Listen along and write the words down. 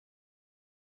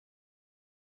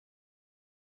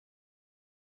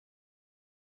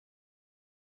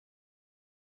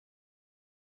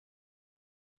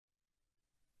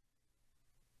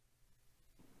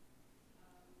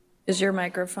Is your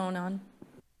microphone on?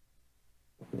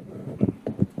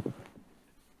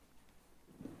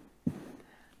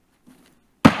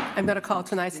 I'm going to call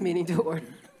tonight's meeting to order.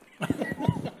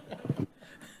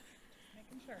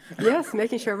 Yes,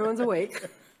 making sure everyone's awake.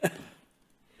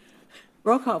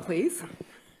 Roll call, please.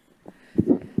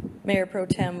 Mayor Pro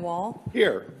Tem Wall.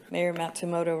 Here. Mayor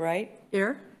Matsumoto Wright.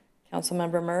 Here.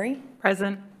 Councilmember Murray.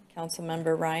 Present.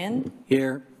 Councilmember Ryan.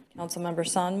 Here. Councilmember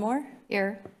Sonmore.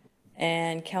 Here.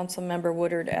 And Councilmember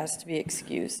Woodard asked to be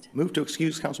excused. Move to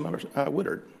excuse Councilmember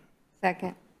Woodard.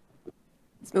 Second.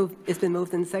 It's been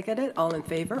moved and seconded. All in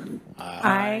favor?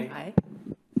 Aye. Aye.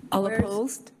 All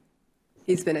opposed?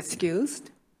 He's been excused.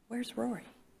 Where's Rory?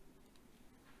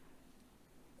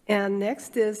 And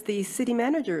next is the city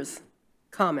manager's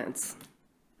comments.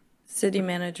 City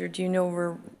Manager, do you know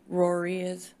where Rory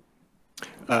is?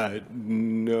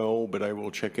 No, but I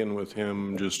will check in with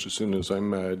him just as soon as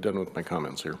I'm done with my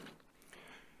comments here.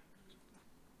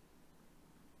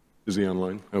 Is he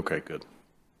online? Okay, good.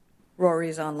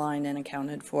 Rory's online and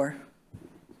accounted for.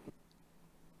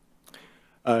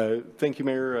 Thank you,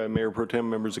 Mayor, Mayor Pro Tem,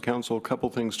 members of council. A couple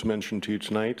things to mention to you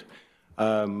tonight.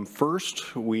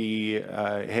 First, we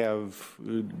have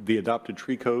the adopted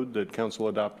tree code that council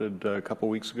adopted a couple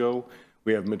weeks ago.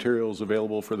 We have materials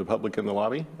available for the public in the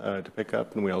lobby to pick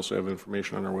up, and we also have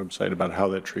information on our website about how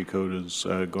that tree code is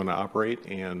going to operate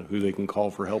and who they can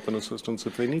call for help and assistance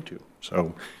if they need to.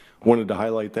 So wanted to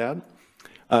highlight that.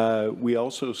 We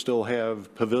also still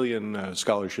have pavilion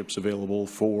scholarships available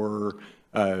for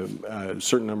a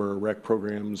certain number of rec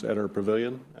programs at our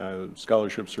pavilion.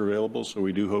 Scholarships are available, so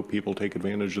we do hope people take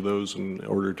advantage of those in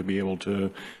order to be able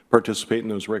to participate in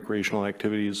those recreational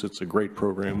activities. It's a great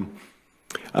program.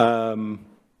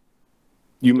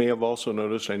 You may have also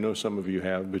noticed, I know some of you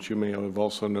have, but you may have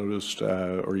also noticed,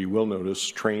 or you will notice,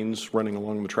 trains running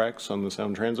along the tracks on the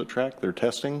Sound Transit track. They're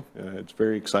testing. It's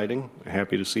very exciting.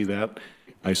 Happy to see that.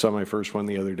 I saw my first one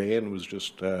the other day and was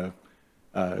just kind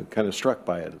of struck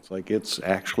by it. It's like it's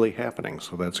actually happening,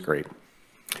 so that's great.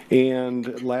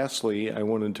 And lastly, I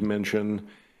wanted to mention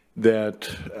that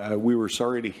we were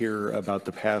sorry to hear about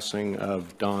the passing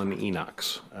of Don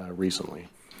Enochs recently.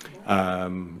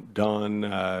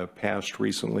 Don passed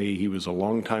recently. He was a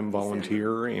longtime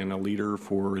volunteer and a leader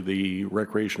for the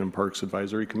Recreation and Parks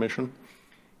Advisory Commission.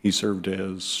 He served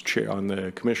as chair on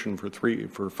the commission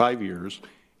for 5 years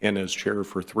and as chair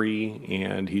for 3,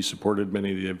 and he supported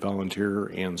many of the volunteer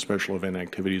and special event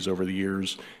activities over the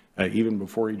years, even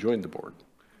before he joined the board.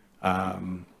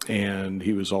 And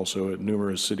he was also at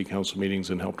numerous city council meetings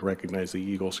and helped recognize the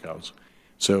Eagle Scouts.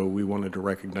 So we wanted to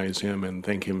recognize him and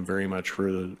thank him very much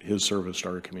for his service to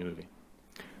our community.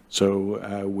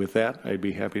 So with that, I'd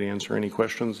be happy to answer any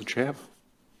questions that you have.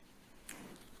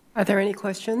 Are there any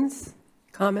questions,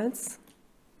 comments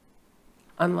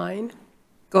online?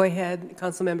 Go ahead,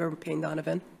 Councilmember Payne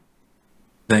Donovan.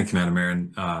 Thank you, Madam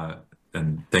Mayor,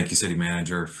 and thank you, City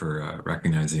Manager, for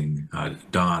recognizing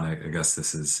Don. I guess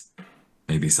this is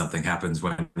maybe something happens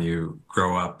when you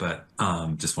grow up, but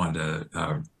just wanted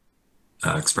to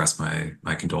express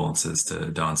my condolences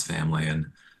to Don's family,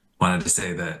 and wanted to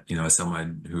say that, you know, as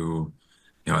someone who,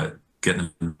 you know, getting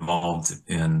involved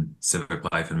in civic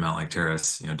life in Mountlake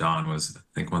Terrace, you know, Don was, I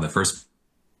think, one of the first.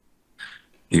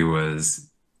 He was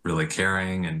really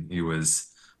caring, and he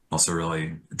was also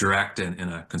really direct in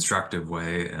a constructive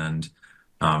way, and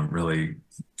really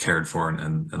cared for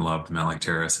and loved Mountlake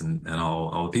Terrace and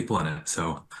all the people in it.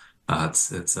 So I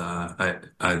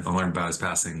learned about his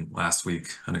passing last week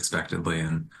unexpectedly,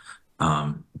 and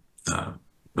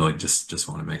really just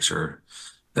want to make sure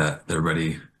that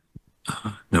everybody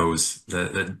knows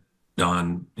that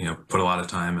Don, you know, put a lot of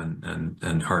time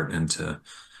and heart into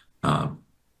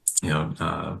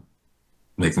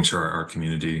making sure our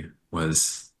community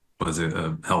was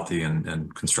a healthy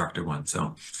and constructive one.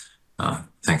 So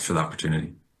thanks for the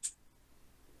opportunity.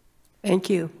 Thank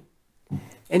you.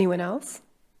 Anyone else?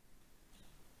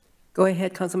 Go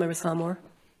ahead, Councilmember Sonmore.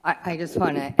 I just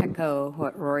want to echo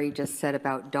what Rory just said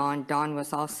about Don. Don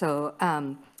was also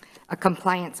a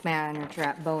compliance manager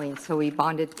at Boeing, so we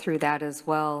bonded through that as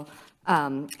well.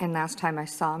 And last time I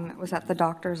saw him, it was at the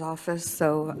doctor's office.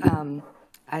 So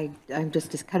I'm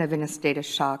just kind of in a state of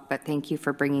shock, but thank you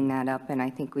for bringing that up. And I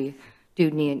think we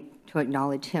do need to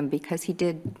acknowledge him because he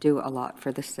did do a lot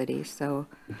for the city. So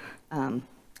I'll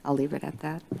leave it at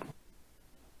that.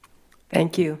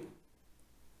 Thank you.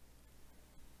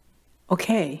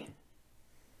 Okay.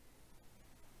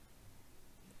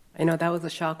 I know that was a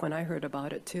shock when I heard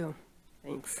about it too.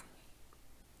 Thanks.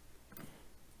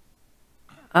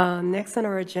 Next on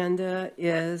our agenda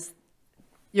is,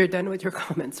 you're done with your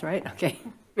comments, right? Okay.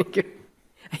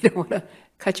 I don't want to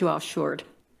cut you off short.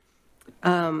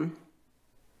 Do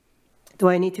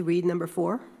I need to read number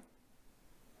 4?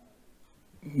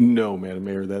 No, Madam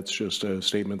Mayor, that's just a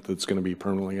statement that's going to be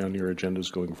permanently on your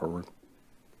agendas going forward.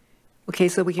 Okay,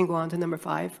 so we can go on to number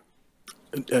 5.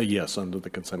 Yes, under the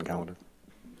consent calendar.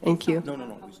 Thank you.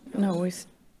 No,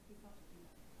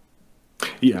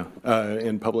 Yeah,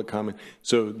 and public comment.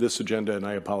 So this agenda, and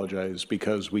I apologize,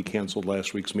 because we canceled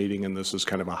last week's meeting, and this is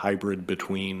kind of a hybrid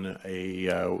between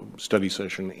a study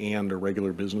session and a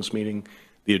regular business meeting.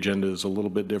 The agenda is a little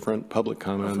bit different. Public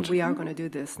comment. We are going to do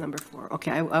this, number 4.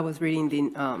 Okay, I was reading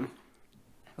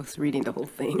the whole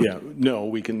thing. Yeah, no,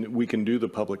 we can do the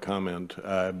public comment,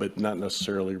 but not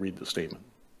necessarily read the statement.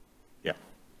 Yeah.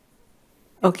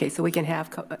 Okay, so we can have,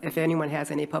 if anyone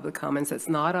has any public comments that's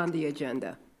not on the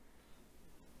agenda.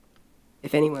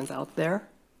 If anyone's out there.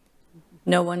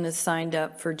 no one is signed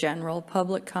up for general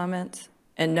public comments,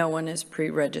 and no one is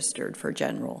pre-registered for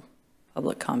general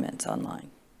public comments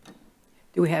online.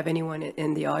 Do we have anyone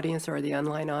in the audience or the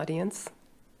online audience?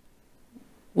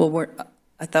 Well,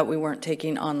 I thought we weren't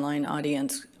taking online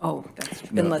audience Oh, that's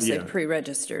unless yeah. they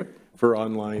pre-registered. For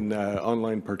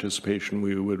online participation,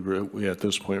 we would at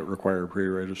this point require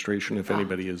pre-registration if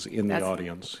anybody is in the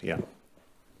audience. Yeah.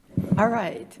 all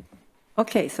right.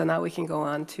 Okay, so now we can go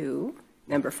on to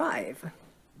number 5.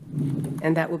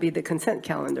 And that will be the consent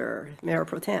calendar. Mayor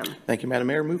Pro Tem. Thank you, Madam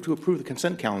Mayor. Move to approve the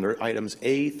consent calendar, items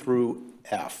A through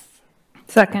F.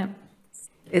 Second.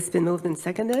 It's been moved and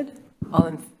seconded. All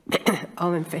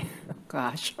in favor, oh,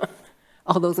 gosh.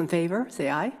 All those in favor, say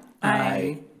aye.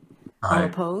 Aye. All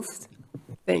opposed?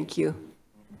 Thank you.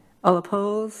 All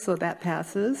opposed, so that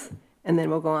passes. And then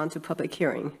we'll go on to public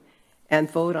hearing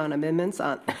and vote on amendments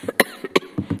on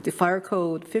to Fire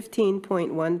Code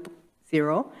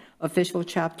 15.10, official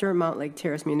chapter, Mountlake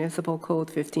Terrace Municipal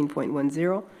Code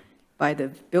 15.10, by the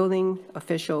building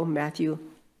official Matthew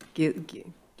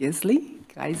Gisley?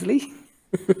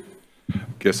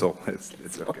 Gissel,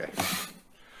 it's okay.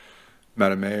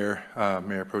 Madam Mayor,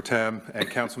 Mayor Pro Tem, and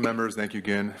council members, thank you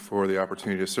again for the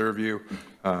opportunity to serve you.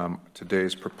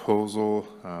 Today's proposal,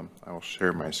 I will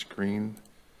share my screen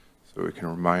so we can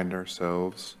remind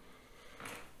ourselves.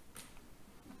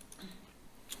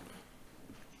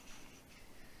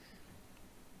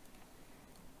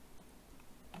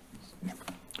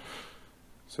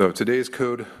 So today's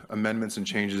code amendments and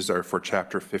changes are for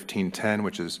Chapter 1510,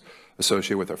 which is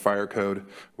associated with our fire code.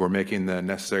 We're making the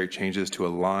necessary changes to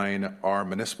align our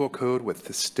municipal code with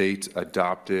the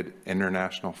state-adopted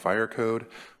International Fire Code,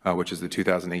 which is the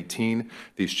 2018.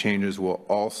 These changes will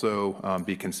also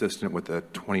be consistent with the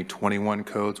 2021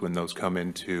 codes when those come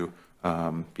in to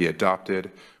be adopted,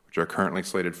 which are currently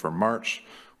slated for March.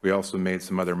 We also made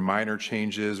some other minor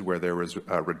changes where there was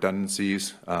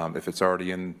redundancies. If it's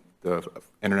already in the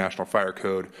International Fire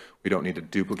Code, we don't need to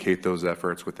duplicate those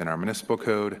efforts within our municipal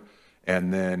code.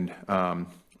 And then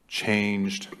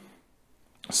changed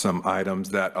some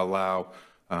items that allow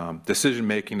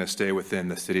decision-making to stay within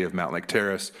the city of Mountlake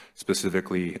Terrace,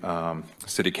 specifically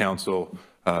city council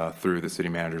through the city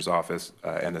manager's office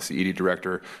and the CED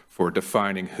director for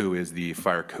defining who is the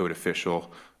fire code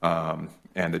official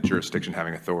and the jurisdiction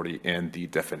having authority in the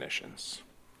definitions.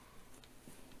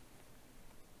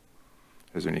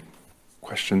 Is there any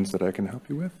questions that I can help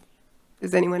you with?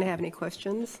 Does anyone have any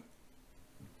questions?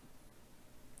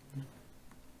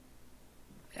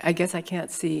 I guess I can't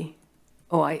see.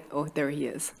 Oh, there he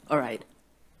is. All right.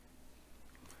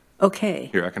 Okay.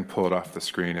 Here, I can pull it off the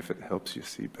screen if it helps you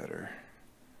see better.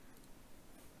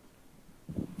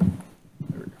 There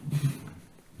we go.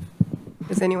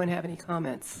 Does anyone have any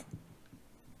comments?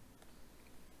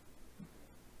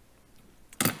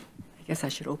 I guess I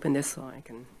should open this so I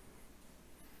can.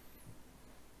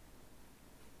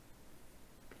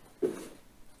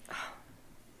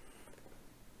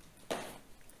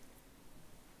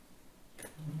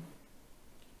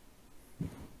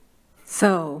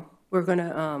 So we're going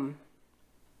to,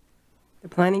 the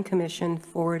Planning Commission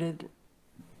forwarded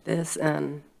this,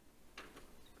 and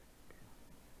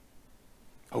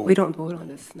we don't vote on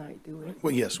this tonight, do we?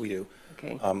 Well, yes, we do.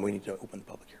 Okay. We need to open the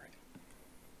public hearing.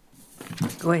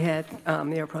 Go ahead,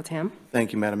 Mayor Pro Tem.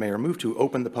 Thank you, Madam Mayor. Move to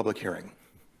open the public hearing.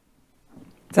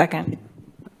 Second.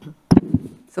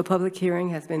 So public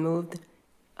hearing has been moved,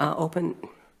 open,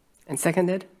 and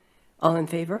seconded. All in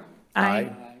favor? Aye.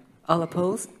 All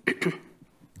opposed?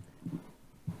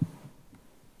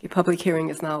 The public hearing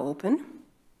is now open.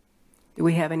 Do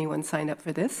we have anyone signed up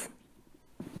for this?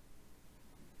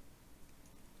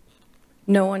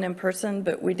 No one in person,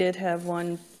 but we did have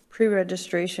one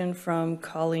pre-registration from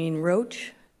Colleen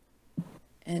Roach.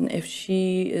 And if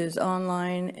she is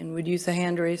online and would use the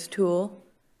hand raise tool,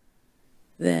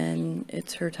 then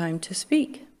it's her time to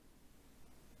speak.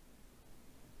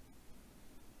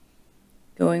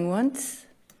 Going once,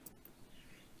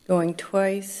 going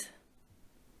twice.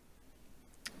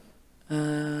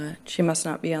 She must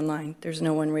not be online. There's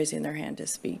no one raising their hand to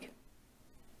speak.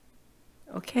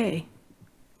 Okay.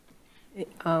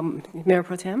 Mayor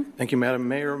Pro Tem? Thank you, Madam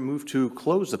Mayor. Move to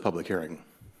close the public hearing.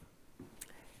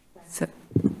 So,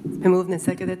 it's been moved and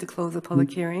seconded to close the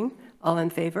public hearing. All in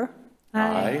favor?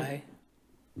 Aye.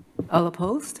 All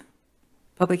opposed?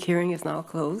 Public hearing is now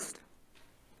closed.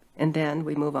 And then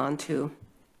we move on to,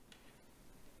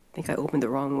 I think I opened the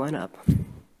wrong one up.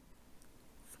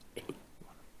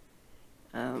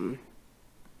 Oh,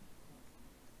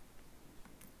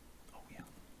 yeah.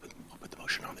 I'll put the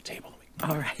motion on the table.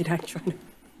 All right, I'm trying to.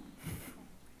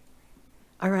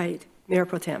 All right, Mayor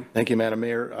Pro Tem. Thank you, Madam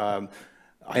Mayor.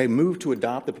 I move to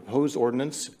adopt the proposed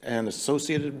ordinance and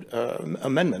associated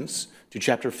amendments to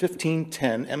Chapter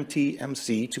 1510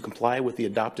 MTMC to comply with the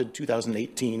adopted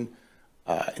 2018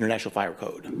 International Fire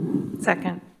Code.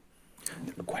 Second.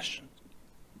 Question,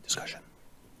 discussion.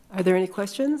 Are there any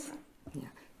questions?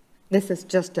 This is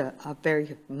just a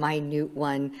very minute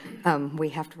one. We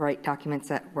have to write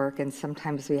documents at work, and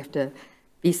sometimes we have to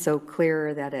be so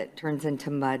clear that it turns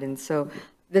into mud. And so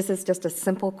this is just a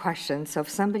simple question. So if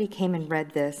somebody came and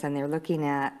read this and they're looking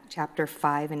at Chapter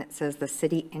 5 and it says the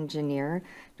city engineer,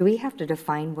 do we have to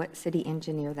define what city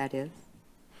engineer that is?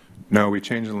 No, we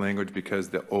changed the language because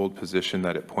the old position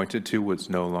that it pointed to was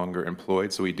no longer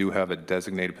employed. So we do have a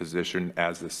designated position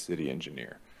as the city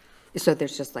engineer. So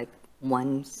there's just like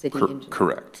one city engineer?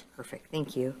 Correct. Perfect,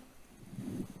 thank you.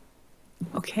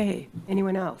 Okay,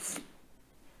 anyone else?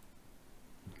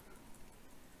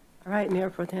 All right, Mayor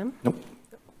Pro Tem. Nope.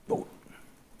 Vote.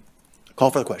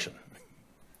 Call for the question.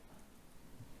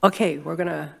 Okay, we're going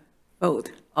to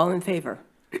vote. All in favor?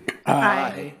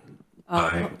 Aye.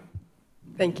 Aye.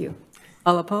 Thank you.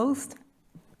 All opposed?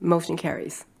 Motion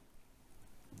carries.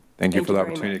 Thank you Thank for you the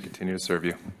very opportunity much. to continue to serve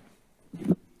you.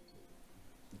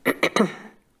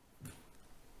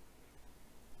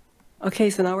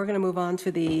 Okay, so now we're going to move on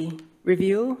to the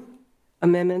review,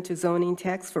 amendment to zoning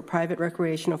text for private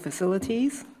recreational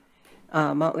facilities.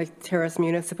 Mountlake Terrace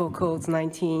Municipal Codes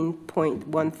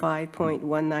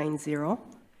 19.15.190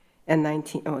 and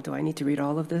 19, oh, do I need to read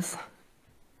all of this?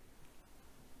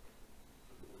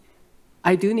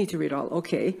 I do need to read all,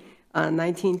 okay.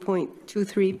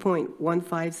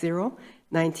 19.23.150,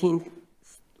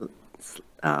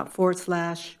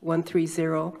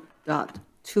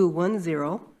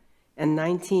 19/130.210, and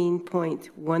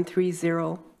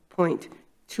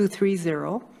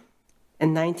 19.130.230,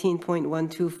 and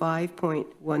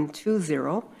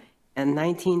 19.125.120, and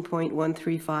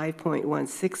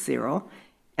 19.135.160,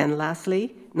 and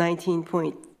lastly,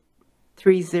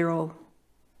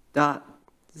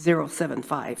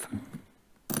 19.30.075.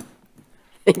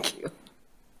 Thank you.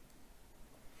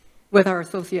 With our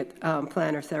associate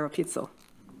planner, Sarah Pizzo.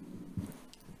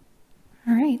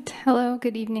 All right. Hello,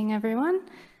 good evening, everyone.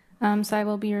 So I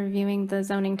will be reviewing the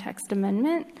zoning text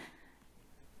amendment.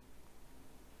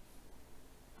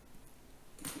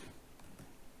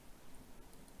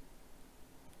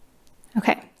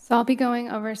 Okay, so I'll be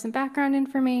going over some background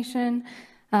information,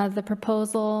 the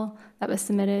proposal that was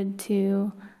submitted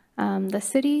to the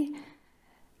city,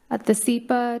 the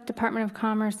SEPA, Department of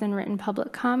Commerce, and written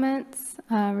public comments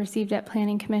received at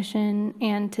Planning Commission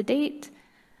and to date,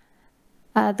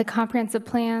 the comprehensive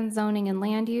plan, zoning, and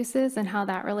land uses, and how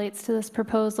that relates to this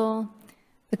proposal,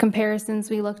 the comparisons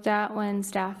we looked at when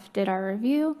staff did our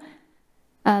review,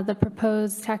 the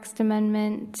proposed text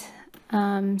amendment,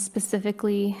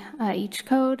 specifically each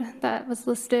code that was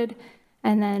listed,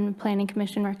 and then Planning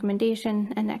Commission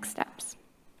recommendation and next steps.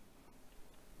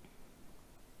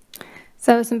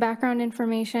 So some background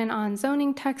information on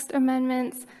zoning text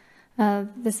amendments.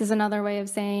 This is another way of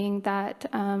saying that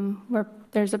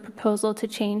there's a proposal to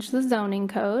change the zoning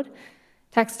code.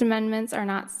 Text amendments are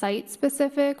not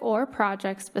site-specific or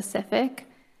project-specific.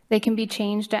 They can be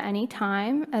changed at any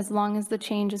time as long as the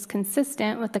change is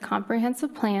consistent with the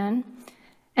comprehensive plan,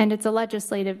 and it's a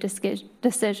legislative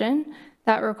decision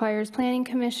that requires Planning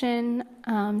Commission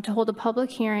to hold a public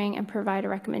hearing and provide a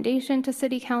recommendation to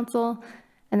City Council,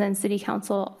 and then City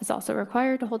Council is also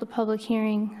required to hold a public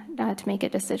hearing to make a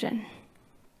decision.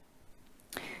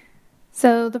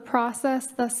 So the process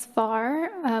thus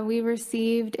far, we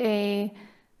received a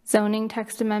zoning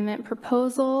text amendment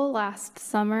proposal last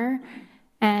summer,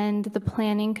 and the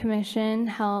Planning Commission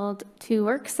held 2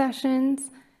 work sessions.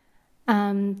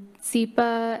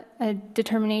 SEPA, a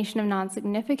determination of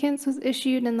non-significance, was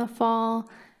issued in the fall,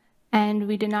 and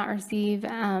we did not receive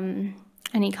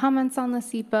any comments on the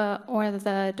SEPA or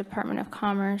the Department of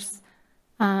Commerce.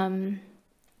 And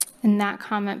that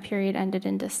comment period ended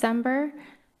in December.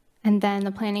 And then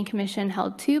the Planning Commission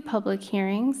held 2 public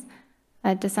hearings,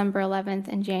 December 11th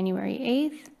and January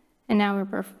 8th. And now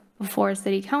we're before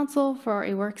City Council for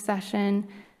a work session,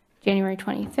 January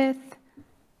 25th,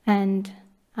 and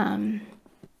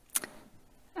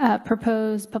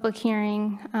proposed public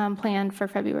hearing planned for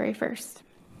February 1st.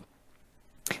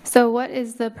 So what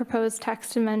is the proposed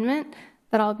text amendment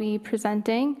that I'll be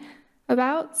presenting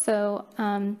about? So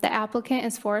the applicant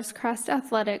is Forest Crest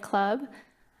Athletic Club.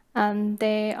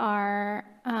 They are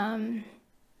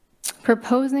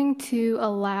proposing to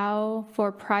allow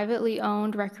for privately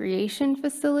owned recreation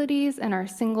facilities in our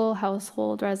single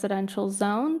household residential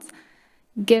zones,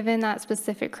 given that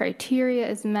specific criteria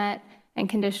is met and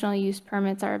conditional use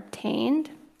permits are obtained.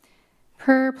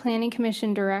 Per Planning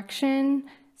Commission direction,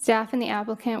 staff and the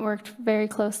applicant worked very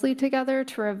closely together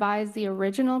to revise the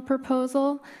original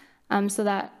proposal so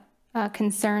that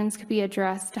concerns could be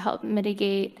addressed to help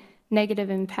mitigate negative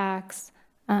impacts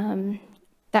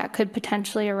that could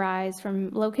potentially arise from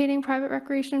locating private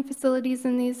recreation facilities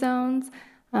in these zones.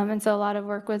 And so a lot of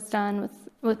work was done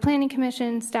with Planning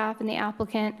Commission, staff, and the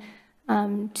applicant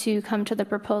to come to the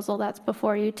proposal that's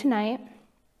before you tonight.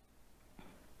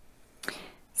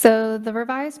 So the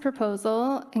revised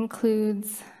proposal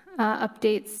includes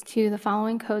updates to the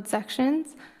following code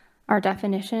sections: our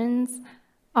definitions,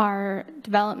 our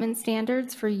development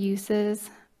standards for uses,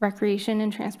 recreation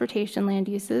and transportation land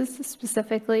uses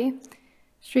specifically,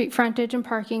 street frontage and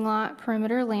parking lot,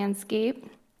 perimeter landscaping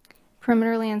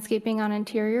on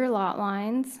interior lot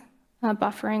lines,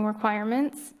 buffering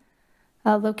requirements,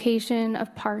 location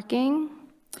of parking,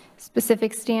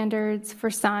 specific standards for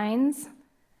signs,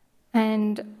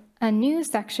 and a new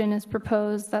section is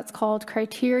proposed that's called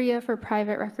Criteria for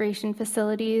Private Recreation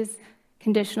Facilities,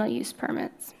 Conditional Use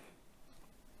Permits.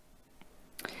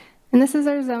 And this is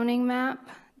our zoning map.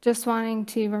 Just wanting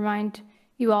to remind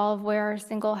you all of where our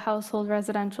single household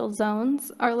residential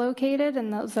zones are located,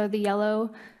 and those are the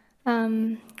yellow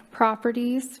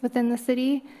properties within the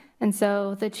city. And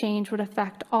so the change would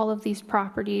affect all of these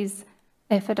properties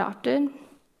if adopted.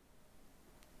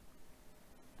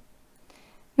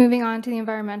 Moving on to the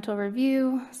environmental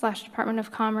review / Department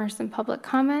of Commerce and public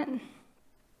comment.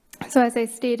 So as I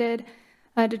stated,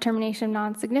 a determination of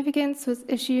non-significance was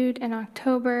issued in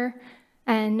October,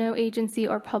 and no agency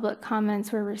or public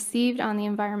comments were received on the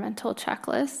environmental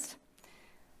checklist.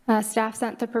 Staff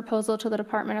sent the proposal to the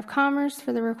Department of Commerce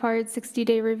for the required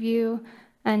 60-day review,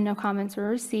 and no comments were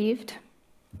received.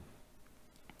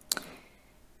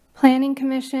 Planning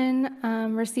Commission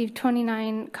received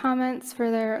 29 comments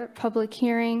for their public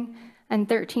hearing, and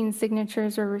 13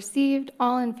 signatures were received,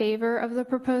 all in favor of the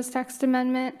proposed text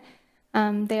amendment.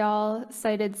 They all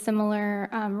cited similar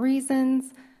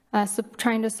reasons,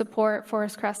 trying to support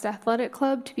Forest Crest Athletic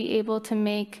Club to be able to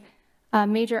make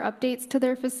major updates to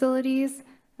their facilities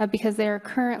because they are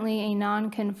currently a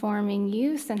non-conforming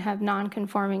use and have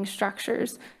non-conforming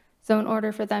structures. So in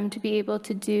order for them to be able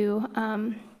to do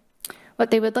what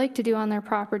they would like to do on their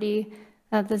property,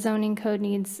 the zoning code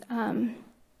needs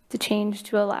to change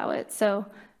to allow it. So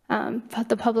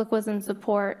the public was in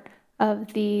support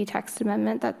of the text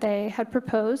amendment that they had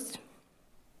proposed.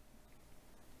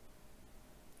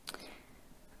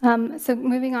 So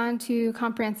moving on to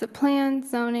comprehensive plan,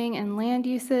 zoning, and land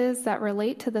uses that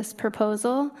relate to this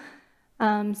proposal,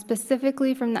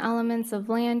 specifically from the elements of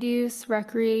land use,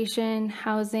 recreation,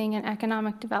 housing, and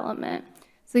economic development.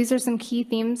 So these are some key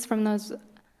themes from those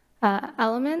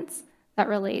elements that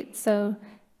relate. So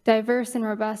diverse and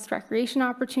robust recreation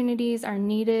opportunities are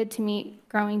needed to meet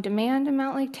growing demand in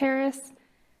Mountlake Terrace.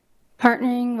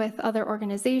 Partnering with other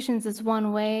organizations is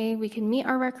one way we can meet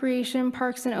our recreation,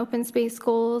 parks, and open space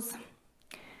goals.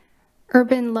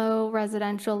 Urban low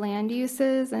residential land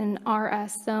uses and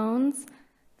RS zones,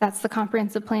 that's the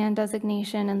comprehensive plan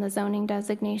designation and the zoning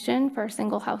designation for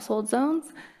single household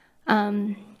zones,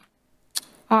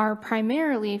 are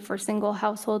primarily for single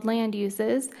household land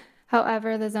uses.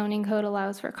 However, the zoning code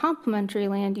allows for complementary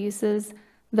land uses,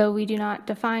 though we do not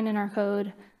define in our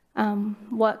code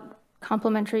what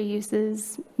complementary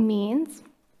uses means.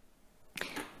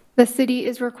 The city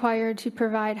is required to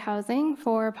provide housing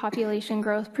for population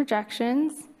growth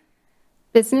projections.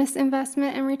 Business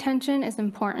investment and retention is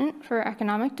important for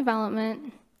economic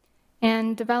development,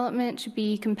 and development should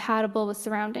be compatible with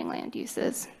surrounding land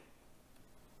uses.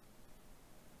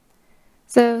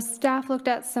 So staff looked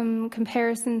at some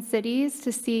comparison cities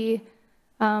to see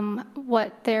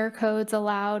what their codes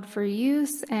allowed for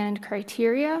use and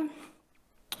criteria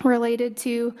related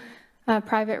to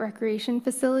private recreation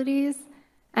facilities.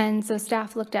 And so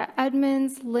staff looked at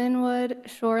Edmonds, Linwood,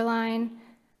 Shoreline,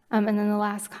 and then the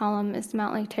last column is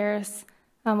Mountlake Terrace,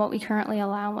 what we currently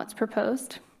allow and what's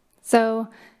proposed. So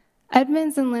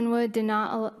Edmonds and Linwood do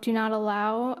not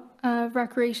allow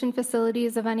recreation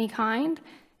facilities of any kind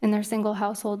in their single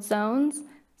household zones.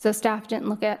 So staff didn't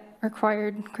look at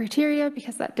required criteria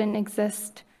because that didn't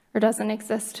exist or doesn't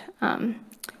exist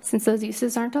since those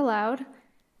uses aren't allowed.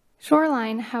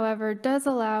 Shoreline, however, does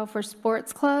allow for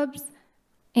sports clubs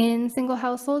in single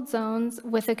household zones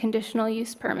with a conditional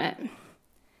use permit.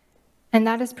 And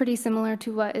that is pretty similar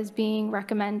to what is being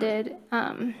recommended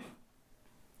or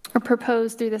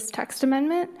proposed through this text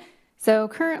amendment. So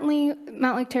currently,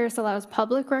 Mountlake Terrace allows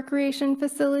public recreation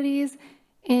facilities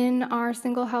in our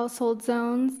single household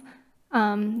zones,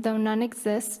 though none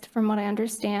exist from what I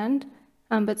understand,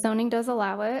 but zoning does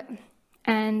allow it.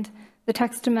 And the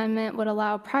text amendment would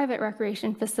allow private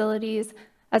recreation facilities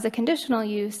as a conditional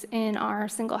use in our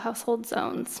single household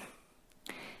zones.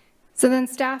 So then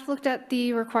staff looked at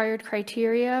the required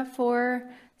criteria for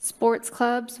sports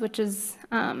clubs, which is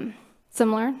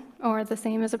similar or the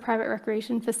same as a private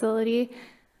recreation facility,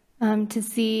 to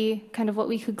see kind of what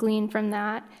we could glean from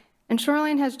that. And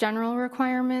Shoreline has general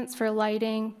requirements for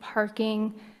lighting,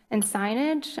 parking, and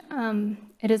signage.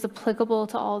 It is applicable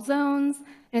to all zones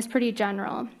and it's pretty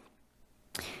general.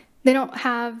 They don't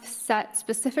have set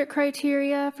specific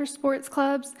criteria for sports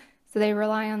clubs, so they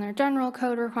rely on their general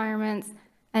code requirements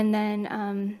and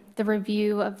then the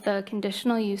review of the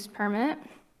conditional use permit.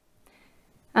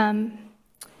 In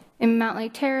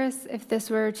Mountlake Terrace, if this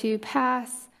were to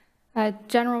pass,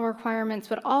 general requirements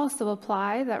would also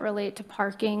apply that relate to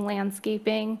parking,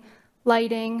 landscaping,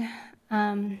 lighting.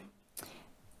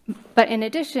 But in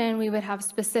addition, we would have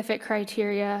specific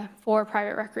criteria for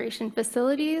private recreation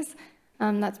facilities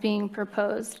that's being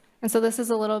proposed. And so this is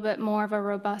a little bit more of a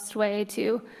robust way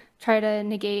to try to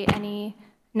negate any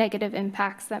negative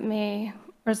impacts that may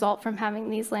result from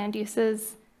having these land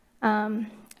uses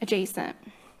adjacent.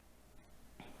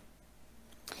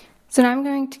 So now I'm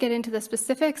going to get into the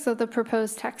specifics of the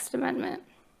proposed text amendment.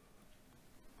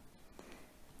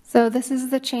 So this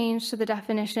is the change to the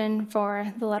definition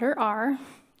for the letter R.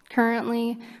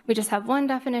 Currently, we just have one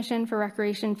definition for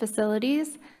recreation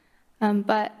facilities,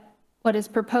 but what is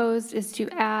proposed is to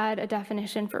add a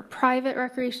definition for private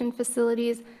recreation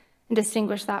facilities and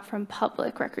distinguish that from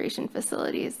public recreation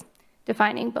facilities,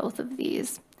 defining both of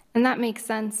these. And that makes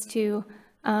sense to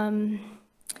kind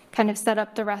of set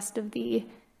up the rest of the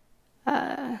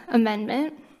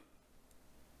amendment.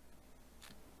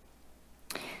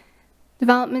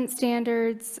 Development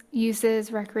standards,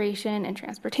 uses, recreation, and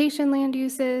transportation land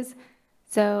uses.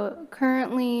 So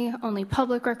currently, only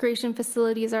public recreation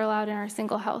facilities are allowed in our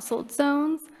single household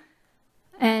zones,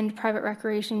 and private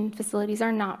recreation facilities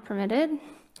are not permitted.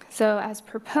 So as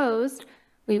proposed,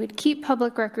 we would keep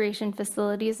public recreation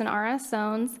facilities in RS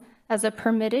zones as a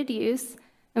permitted use,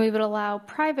 and we would allow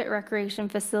private recreation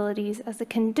facilities as a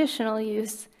conditional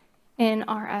use in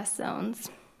RS zones.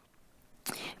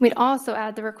 We'd also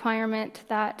add the requirement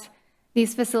that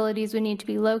these facilities would need to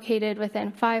be located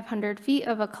within 500 feet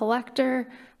of a collector,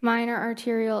 minor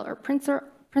arterial, or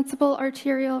principal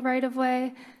arterial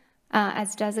right-of-way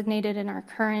as designated in our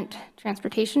current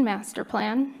transportation master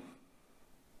plan.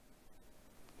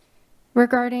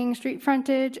 Regarding street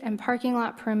frontage and parking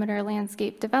lot perimeter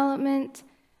landscape development,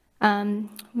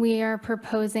 we are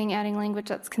proposing adding language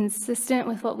that's consistent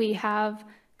with what we have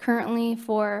currently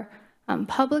for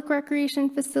public recreation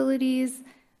facilities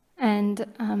and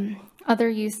other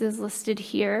uses listed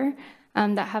here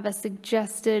that have a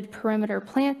suggested perimeter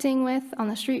planting width on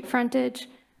the street frontage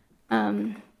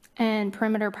and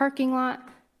perimeter parking lot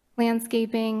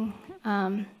landscaping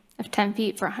of 10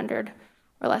 feet for 100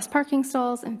 or less parking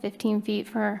stalls and 15 feet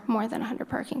for more than 100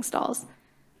 parking stalls.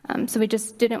 So we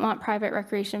just didn't want private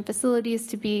recreation facilities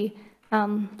to be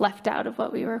left out of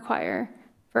what we require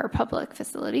for our public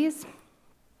facilities.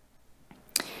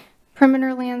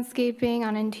 Perimeter landscaping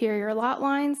on interior lot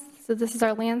lines. So this is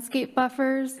our landscape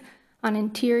buffers on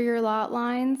interior lot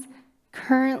lines.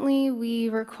 Currently, we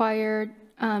require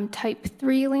type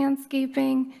 3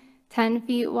 landscaping, 10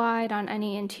 feet wide on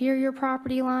any interior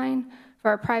property line for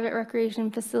our private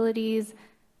recreation facilities,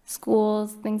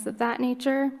 schools, things of that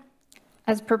nature.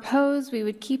 As proposed, we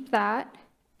would keep that,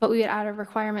 but we would add a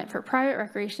requirement for private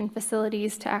recreation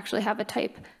facilities to actually have a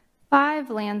type 5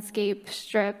 landscape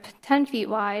strip, 10 feet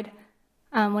wide,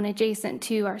 when adjacent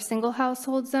to our single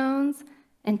household zones,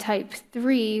 and type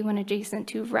 3 when adjacent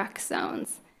to rec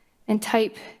zones. And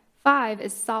type 5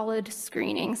 is solid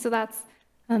screening. So that's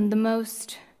the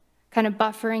most kind of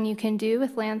buffering you can do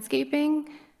with landscaping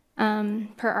per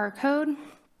our code.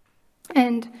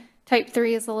 And type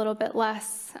 3 is a little bit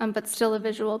less, but still a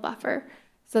visual buffer.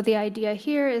 So the idea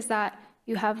here is that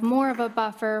you have more of a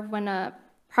buffer when a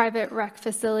private rec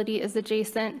facility is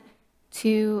adjacent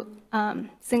to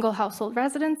single household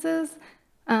residences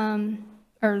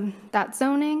or that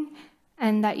zoning,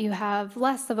 and that you have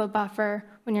less of a buffer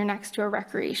when you're next to a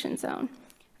recreation zone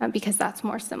because that's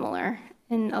more similar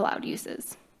in allowed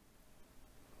uses.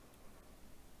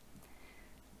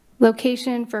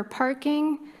 Location for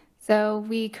parking. So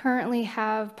we currently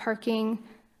have parking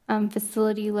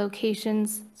facility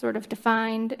locations sort of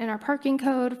defined in our parking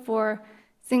code for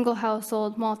single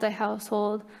household,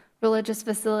 multi-household, religious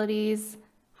facilities,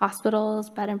 hospitals,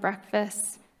 bed and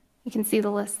breakfasts. You can see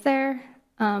the list there.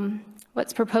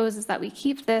 What's proposed is that we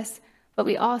keep this, but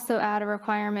we also add a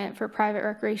requirement for private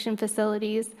recreation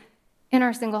facilities in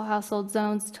our single household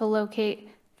zones to locate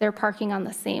their parking on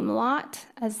the same lot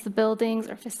as the buildings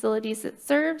or facilities it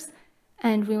serves,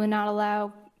 and we would not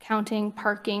allow counting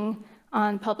parking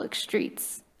on public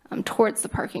streets towards the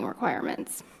parking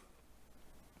requirements.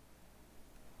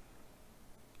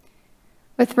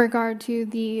 With regard to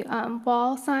the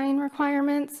wall sign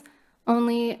requirements,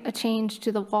 only a change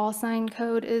to the wall sign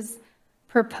code is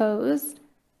proposed.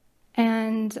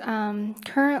 And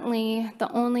currently,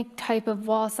 the only type of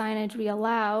wall signage we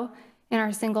allow in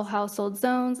our single household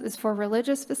zones is for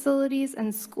religious facilities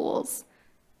and schools.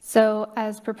 So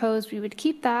as proposed, we would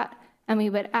keep that, and we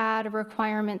would add a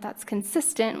requirement that's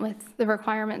consistent with the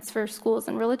requirements for schools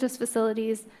and religious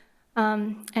facilities,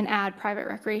 and add private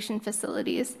recreation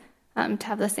facilities to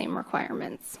have the same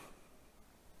requirements.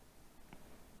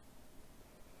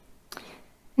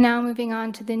 Now moving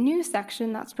on to the new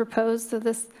section that's proposed. So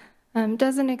this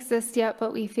doesn't exist yet,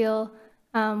 but we feel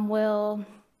will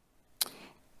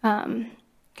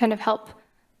kind of help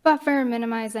buffer,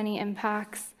 minimize any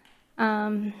impacts.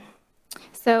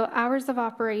 So hours of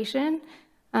operation,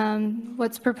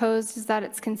 what's proposed is that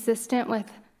it's consistent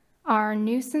with our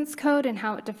nuisance code and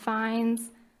how it defines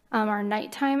our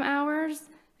nighttime hours.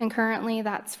 And currently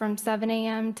that's from 7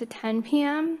 a.m. to 10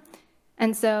 p.m.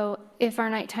 And so if our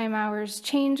nighttime hours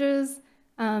changes,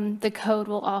 the code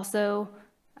will also,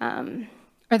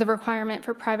 or the requirement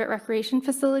for private recreation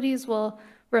facilities will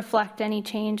reflect any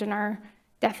change in our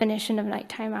definition of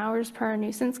nighttime hours per our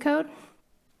nuisance code.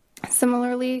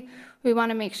 Similarly, we want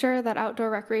to make sure that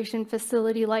outdoor recreation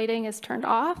facility lighting is turned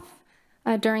off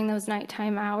during those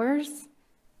nighttime hours.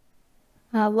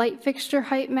 Light fixture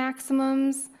height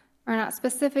maximums are not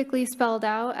specifically spelled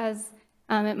out, as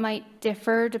it might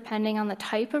differ depending on the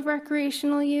type of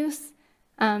recreational use.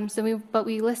 But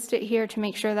we list it here to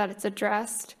make sure that it's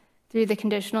addressed through the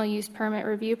conditional use permit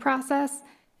review process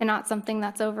and not something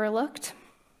that's overlooked.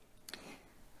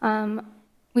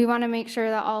 We want to make sure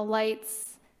that all lights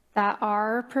that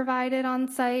are provided on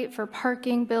site for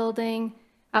parking, building,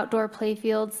 outdoor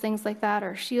playfields, things like that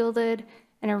are shielded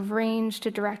and arranged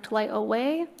to direct light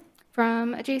away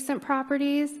from adjacent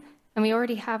properties. And we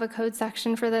already have a code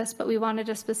section for this, but we wanted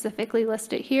to specifically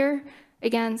list it here,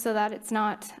 again, so that it's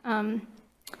not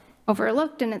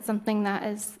overlooked and it's something that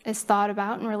is thought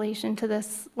about in relation to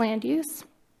this land use.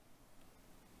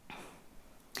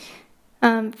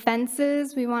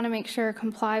 Fences, we want to make sure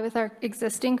comply with our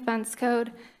existing fence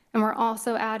code, and we're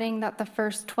also adding that the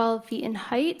first 12 feet in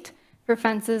height for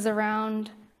fences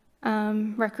around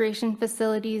recreation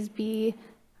facilities be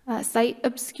site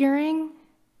obscuring.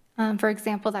 For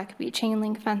example, that could be chain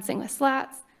link fencing with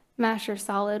slats, mesh or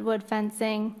solid wood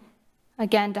fencing,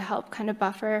 again, to help kind of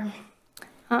buffer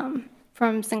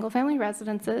from single family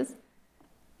residences.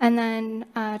 And then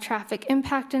traffic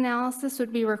impact analysis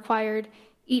would be required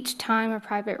each time a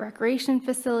private recreation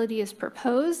facility is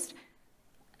proposed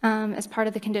as part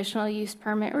of the conditional use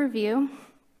permit review.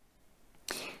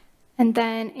 And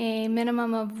then a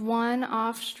minimum of 1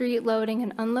 off-street loading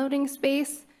and unloading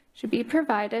space should be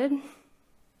provided,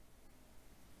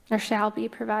 or shall be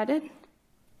provided.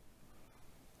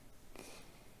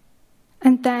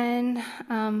 And then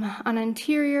on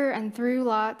interior and through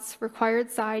lots,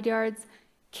 required side yards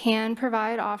can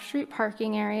provide off-street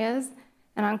parking areas,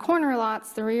 and on corner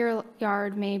lots, the rear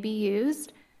yard may be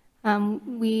used.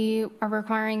 We are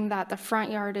requiring that the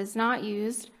front yard is not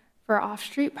used for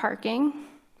off-street parking,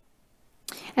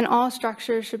 and all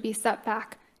structures should be set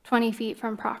back 20 feet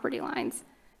from property lines.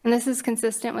 And this is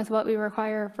consistent with what we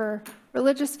require for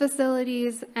religious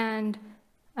facilities and,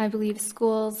 I believe,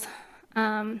 schools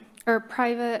or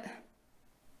private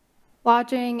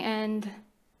lodging and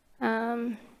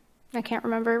I can't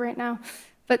remember right now,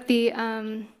 but the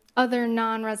other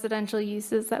non-residential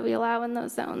uses that we allow in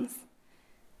those zones.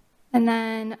 And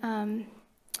then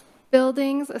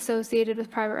buildings associated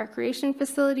with private recreation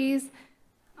facilities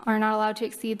are not allowed to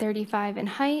exceed 35 in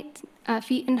height,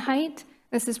 feet in height.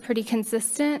 This is pretty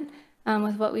consistent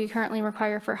with what we currently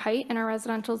require for height in our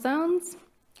residential zones.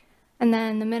 And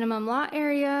then the minimum lot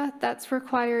area that's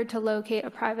required to locate a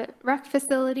private rec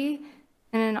facility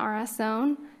in an RS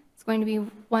zone is going to be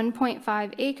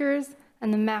 1.5 acres,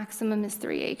 and the maximum is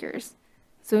 3 acres.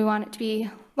 So we want it to be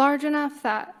large enough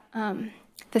that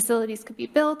facilities could be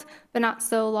built, but not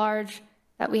so large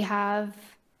that we have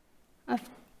a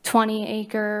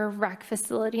 20-acre rec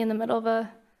facility in the middle of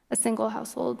a single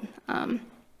household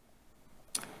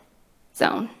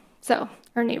zone,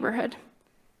 or neighborhood.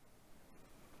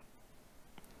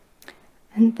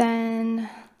 And then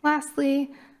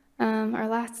lastly, our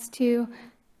last two,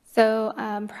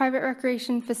 private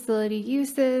recreation facility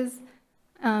uses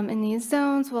in these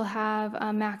zones will have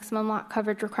a maximum lot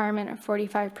coverage requirement of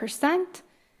 45%.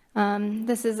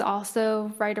 This is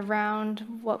also right around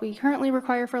what we currently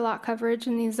require for lot coverage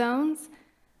in these zones.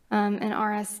 An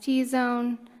RST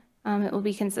zone, it will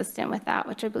be consistent with that,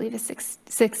 which I believe is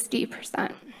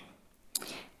 60%.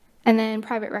 And then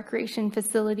private recreation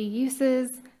facility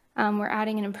uses, we're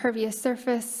adding an impervious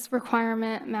surface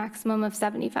requirement, maximum of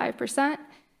 75%,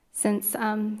 since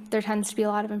there tends to be a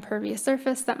lot of impervious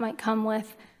surface that might come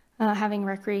with having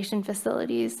recreation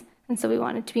facilities. And so we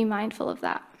wanted to be mindful of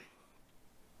that.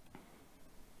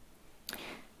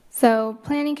 So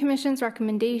Planning Commission's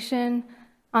recommendation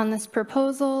on this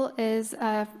proposal is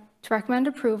to recommend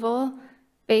approval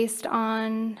based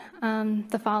on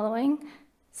the following.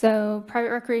 So private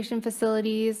recreation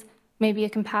facilities may be a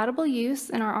compatible use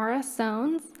in our RS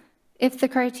zones if the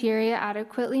criteria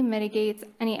adequately mitigates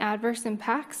any adverse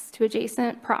impacts to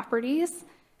adjacent properties,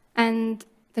 and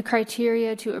the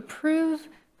criteria to approve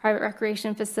private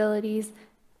recreation facilities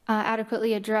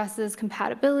adequately addresses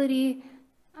compatibility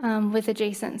with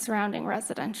adjacent and surrounding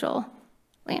residential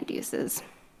land uses.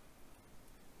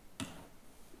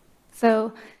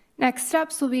 So next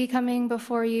steps will be coming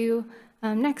before you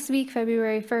next week,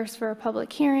 February 1st, for a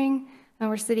public hearing,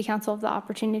 where City Council will have the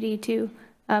opportunity to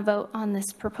vote on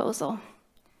this proposal.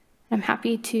 I'm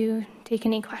happy to take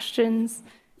any questions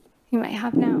you might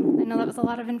have now. I know that was a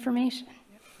lot of information,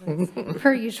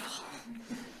 per usual.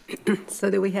 So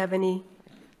do we have any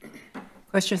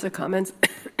questions or comments?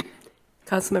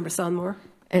 Councilmember Sonmore.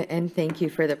 And thank you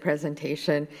for the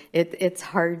presentation. It's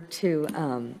hard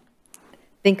to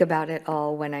think about it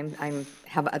all when I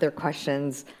have other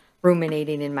questions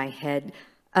ruminating in my head.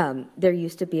 There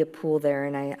used to be a pool there,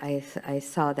 and I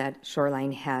saw that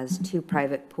Shoreline has 2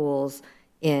 private pools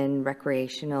in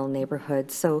recreational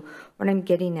neighborhoods. So what I'm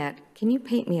getting at, can you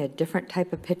paint me a different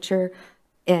type of picture?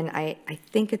 And I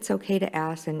think it's okay to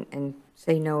ask and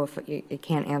say no if you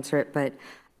can't answer it, but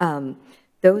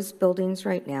those buildings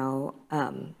right now,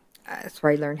 that's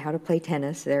where I learned how to play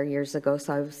tennis there years ago,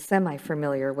 so I was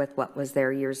semi-familiar with what was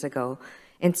there years ago.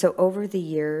 And so over the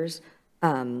years,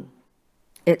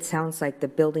 it sounds like the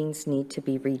buildings need to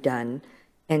be redone.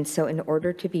 And so in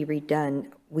order to be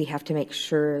redone, we have to make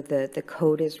sure that the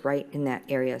code is right in that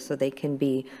area so they can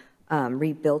be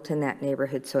rebuilt in that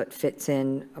neighborhood so it fits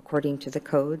in according to the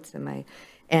codes.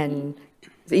 And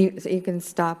so you can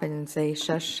stop and say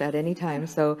shush at any time.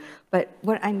 So, but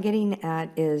what I'm getting at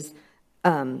is,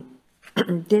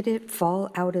 did it fall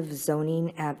out of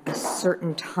zoning at a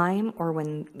certain time, or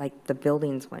when like the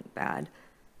buildings went bad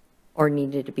or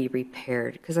needed to be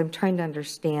repaired? Because I'm trying to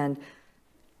understand,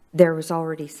 there was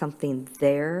already something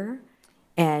there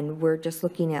and we're just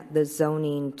looking at the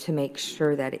zoning to make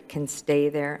sure that it can stay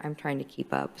there. I'm trying to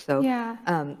keep up. So Yeah.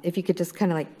 If you could just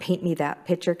kind of like paint me that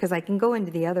picture, because I can go into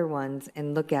the other ones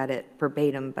and look at it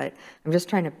verbatim, but I'm just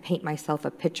trying to paint myself a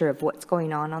picture of what's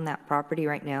going on that property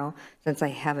right now, since I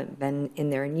haven't been in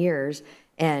there in years.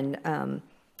 And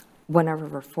one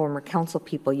of our former council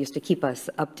people used to keep us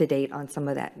up to date on some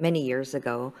of that many years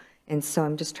ago. And so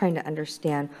I'm just trying to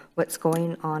understand what's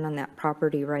going on that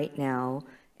property right now.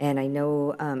 And I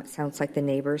know it sounds like the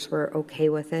neighbors were okay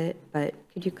with it, but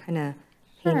could you kind of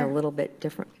paint a little bit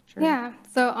different picture? Yeah,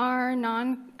 so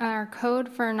our code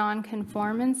for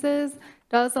nonconformances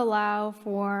does allow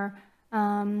for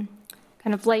kind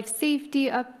of life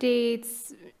safety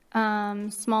updates,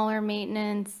 smaller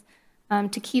maintenance,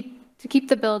 to keep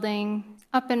the building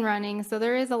up and running. So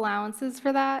there is allowances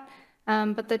for that,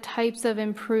 but the types of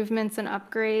improvements and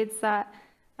upgrades that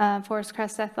Forest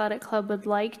Crest Athletic Club would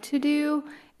like to do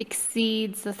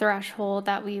exceeds the threshold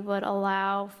that we would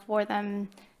allow for them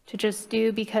to just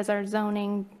do, because our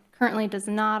zoning currently does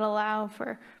not allow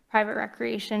for private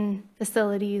recreation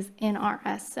facilities in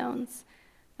RS zones.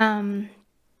 And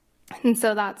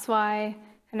so that's why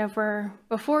kind of we're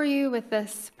before you with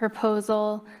this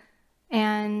proposal.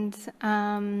 And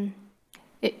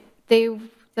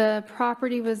The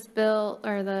property was built,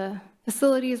 or the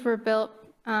facilities were built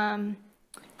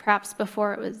perhaps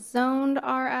before it was zoned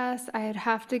RS. I'd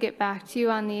have to get back to you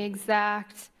on the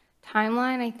exact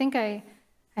timeline. I think I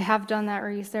have done that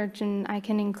research, and I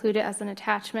can include it as an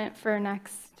attachment for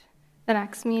the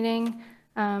next meeting.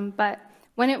 But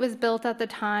when it was built at the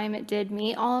time, it did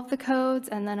meet all of the codes,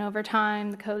 and then over time,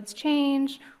 the codes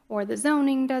change, or the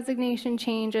zoning designation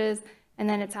changes, and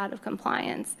then it's out of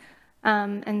compliance.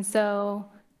 And so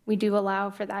we do allow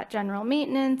for that general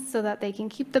maintenance so that they can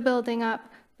keep the building up,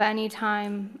 but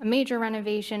anytime a major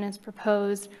renovation is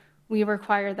proposed, we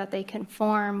require that they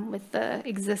conform with the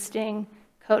existing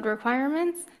code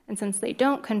requirements. And since they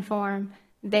don't conform,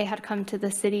 they had come to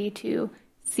the city to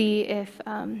see if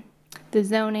the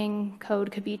zoning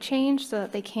code could be changed so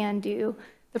that they can do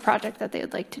the project that they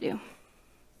would like to do.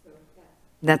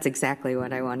 That's exactly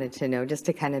what I wanted to know, just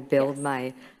to kind of build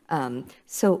my,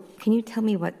 so can you tell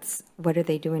me what are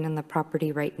they doing on the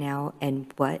property right now,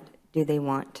 and what do they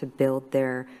want to build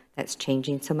there that's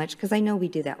changing so much? Because I know we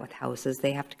do that with houses.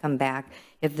 They have to come back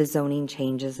if the zoning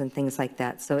changes and things like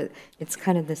that. So it's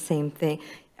kind of the same thing.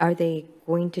 Are they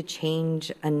going to change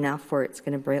enough where it's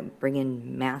going to bring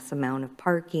in mass amount of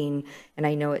parking? And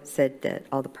I know it said that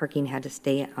all the parking had to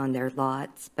stay on their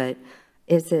lots, but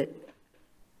is it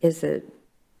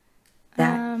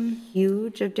that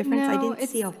huge of difference? No, I didn't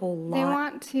see a whole lot. They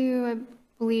want to, I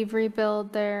believe,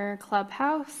 rebuild their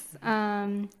clubhouse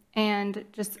and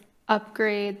just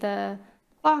upgrade the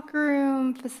locker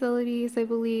room facilities, I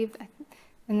believe,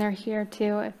 and they're here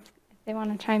too if they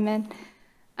want to chime in.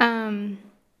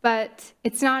 But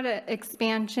it's not an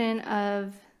expansion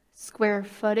of square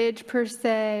footage per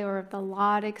se, or of the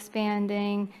lot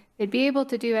expanding. They'd be able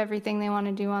to do everything they want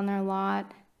to do on their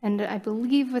lot, and I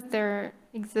believe with their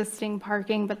existing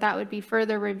parking, but that would be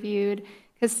further reviewed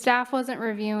because staff wasn't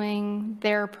reviewing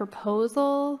their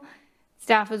proposal.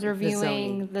 Staff was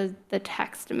reviewing the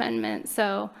text amendment.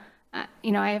 So,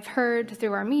 you know, I have heard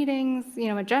through our meetings, you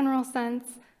know, a general sense,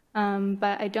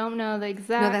 but I don't know the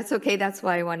exact. No, that's okay. That's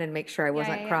why I wanted to make sure I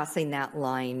wasn't crossing that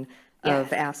line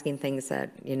of asking things that,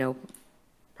 you know,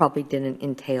 probably didn't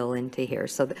entail into here.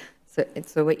 So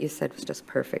what you said was just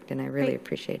perfect, and I really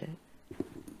appreciate it.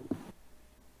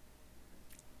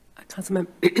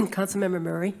 Councilmember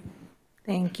Murray.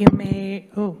 Thank you,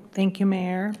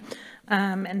 Mayor.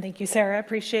 And thank you, Sarah.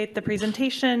 Appreciate the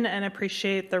presentation and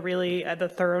appreciate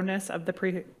the thoroughness of the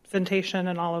presentation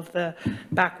and all of the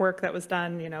back work that was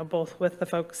done, you know, both with the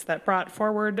folks that brought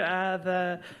forward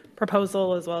the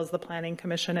proposal as well as the Planning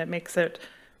Commission. It makes it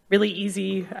really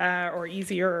easy or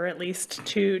easier at least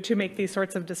to make these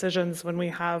sorts of decisions when we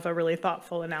have a really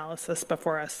thoughtful analysis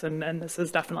before us, and this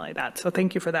is definitely that. So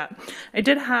thank you for that. I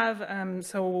did have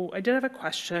a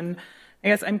question. I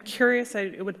guess I'm curious,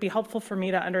 it would be helpful for me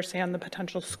to understand the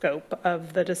potential scope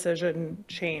of the decision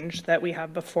change that we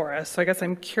have before us. So I guess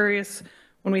I'm curious,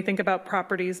 when we think about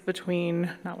properties between,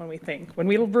 when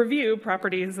we review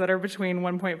properties that are between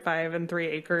 1.5 and 3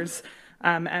 acres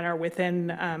and are within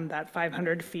that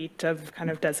 500 feet of kind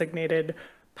of designated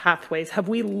pathways, have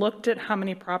we looked at how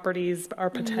many properties are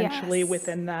potentially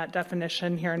within that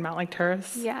definition here in Mountlake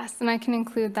Terrace? Yes, and I can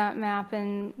include that map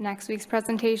in next week's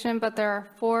presentation, but there are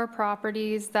 4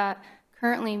 properties that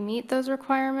currently meet those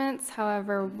requirements.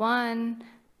 However, one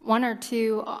or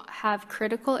two have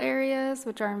critical areas,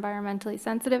 which are environmentally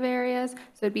sensitive areas,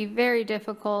 so it'd be very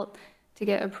difficult to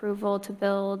get approval to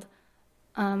build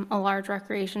a large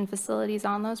recreation facilities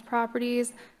on those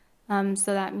properties.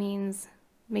 So that means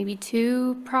maybe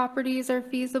 2 properties are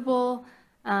feasible,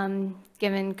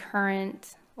 given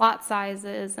current lot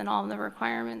sizes and all the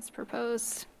requirements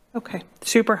proposed. Okay,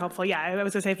 super helpful. Yeah, I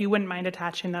was gonna say, if you wouldn't mind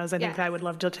attaching those, I think I would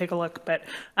love to take a look, but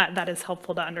that is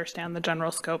helpful to understand the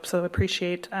general scope. So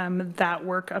appreciate that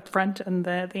work up front and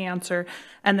the answer.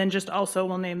 And then just also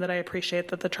will name that I appreciate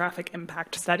that the traffic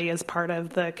impact study is part of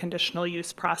the conditional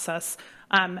use process.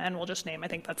 And we'll just name, I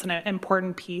think that's an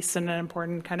important piece and an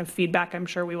important kind of feedback I'm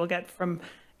sure we will get from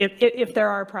if there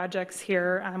are projects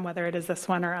here, whether it is this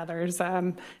one or others,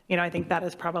 you know, I think that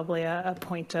is probably a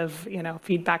point of, you know,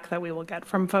 feedback that we will get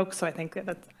from folks. So I think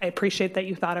that I appreciate that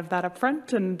you thought of that up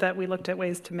front and that we looked at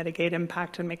ways to mitigate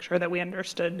impact and make sure that we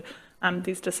understood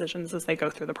these decisions as they go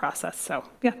through the process. So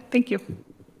yeah, thank you.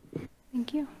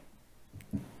 Thank you.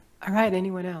 All right,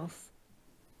 anyone else?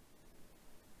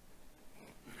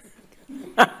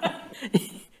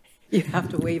 You have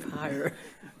to wave higher.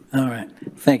 All right.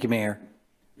 Thank you, Mayor.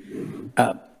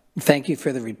 Thank you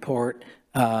for the report.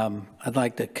 I'd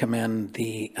like to commend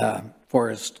the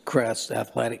Forest Crest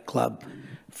Athletic Club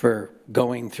for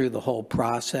going through the whole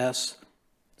process.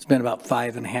 It's been about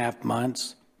 5.5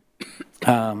 months.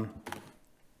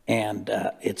 And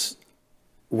it's,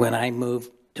 when I moved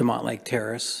to Mountlake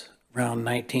Terrace around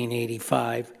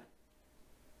 1985,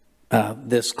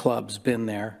 this club's been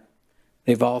there.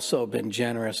 They've also been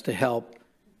generous to help.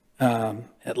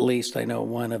 At least I know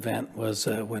one event was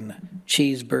when the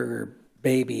Cheeseburger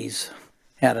Babies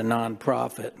had a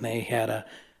nonprofit, and they had a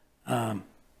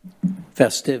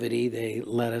festivity. They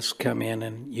let us come in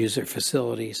and use their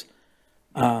facilities.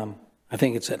 I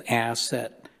think it's an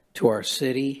asset to our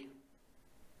city.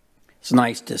 It's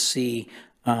nice to see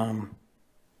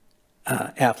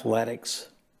athletics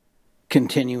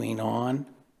continuing on,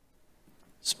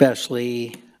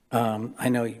 especially, I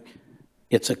know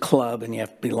it's a club and you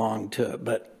have to belong to it,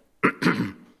 but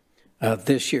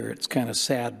this year it's kind of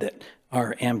sad that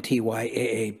our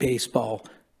MTYAA baseball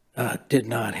did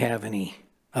not have any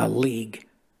league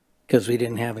because we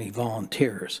didn't have any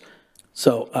volunteers.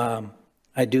 So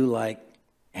I do like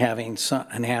having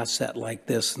an asset like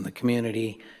this in the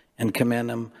community and commend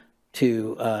them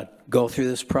to go through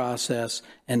this process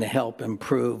and to help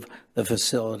improve the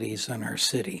facilities in our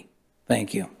city.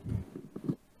 Thank you.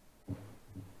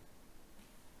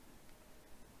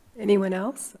 Anyone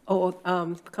else? Oh,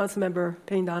 Councilmember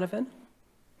Payne Donovan.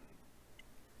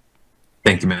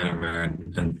 Thank you, Madam Mayor,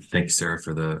 and thank you, Sarah,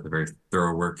 for the very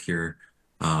thorough work here.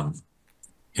 You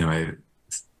know,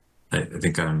 I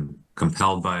think I'm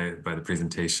compelled by the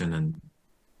presentation,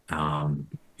 and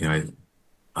you know,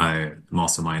 I'm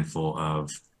also mindful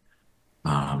of,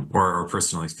 or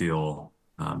personally feel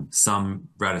some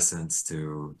reticence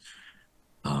to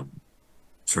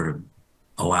sort of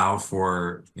allow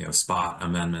for, you know, spot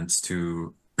amendments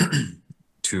to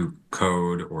to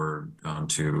code or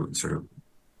to sort of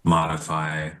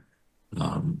modify,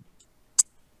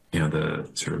 you know, the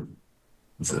sort of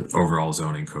the overall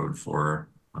zoning code for,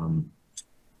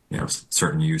 you know,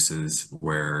 certain uses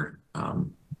where,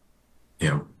 you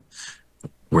know,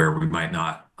 where we might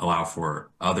not allow for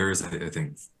others. I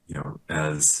think, you know,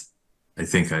 as I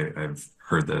think I've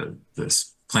heard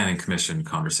this planning commission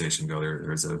conversation go,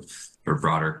 there's a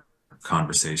broader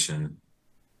conversation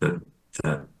that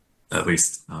at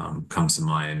least comes to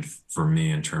mind for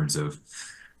me in terms of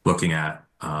looking at,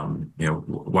 you know,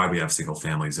 why we have single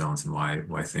family zones and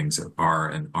why things are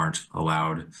and aren't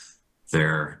allowed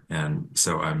there. And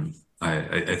so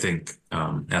I think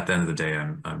at the end of the day,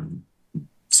 I'm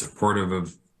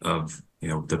supportive of you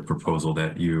know, the proposal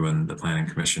that you and the planning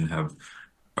commission have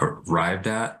arrived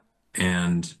at.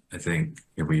 And I think,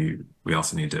 you know, we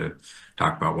also need to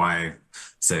talk about why,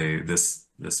 say, this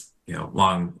you know,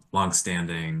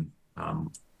 long-standing,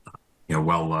 you know,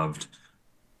 well-loved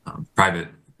private,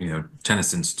 you know,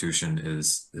 tennis institution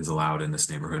is allowed in this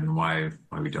neighborhood, and why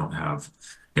we don't have,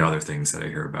 you know, other things that I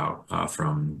hear about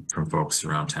from folks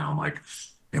around town, like,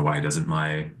 you know, why doesn't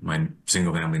my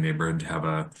single-family neighborhood have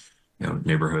a, you know,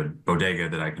 neighborhood bodega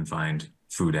that I can find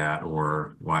food at,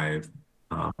 or why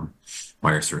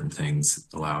are certain things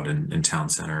allowed in town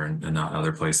center and not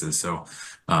other places? So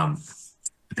I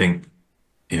think,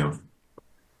 you know,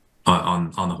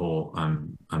 on the whole,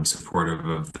 I'm supportive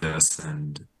of this,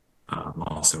 and I'm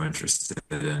also interested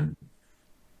in,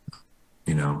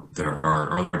 you know, there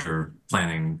are larger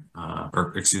planning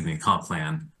or excuse me, comp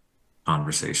plan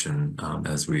conversation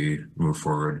as we move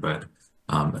forward. But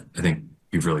I think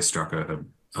you've really struck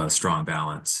a strong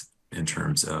balance in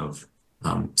terms of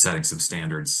setting some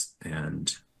standards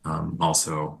and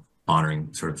also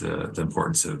honoring sort of the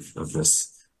importance of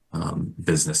this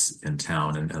business in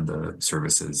town and the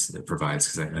services it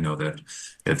provides. Because I know that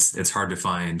it's hard to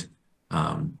find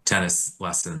tennis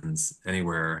lessons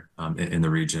anywhere in the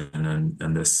region,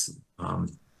 and this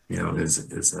you know,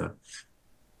 is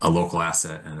a local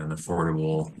asset and an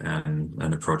affordable and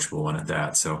an approachable one at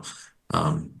that. So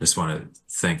just want to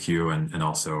thank you and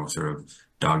also sort of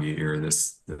dog ear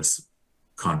this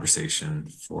conversation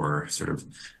for sort of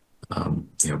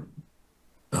you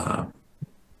know,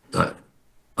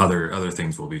 other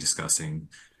things we'll be discussing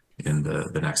in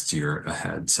the next year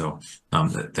ahead. So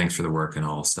thanks for the work, and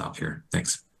I'll stop here.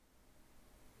 Thanks.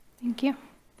 Thank you.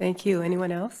 Thank you.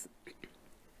 Anyone else?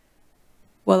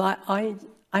 Well,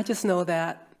 I just know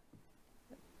that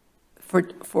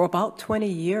for about 20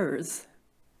 years,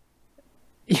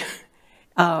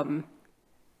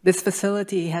 this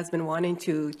facility has been wanting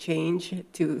to change,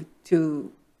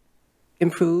 to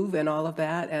improve and all of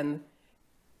that. And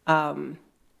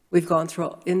we've gone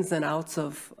through ins and outs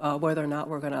of whether or not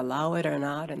we're going to allow it or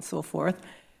not and so forth.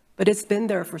 But it's been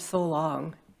there for so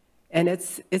long, and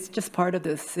it's just part of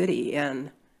the city.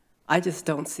 And I just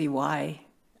don't see why,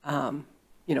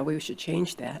 you know, we should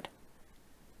change that.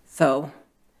 So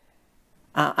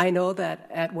I know that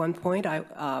at one point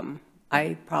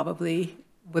I probably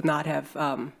would not have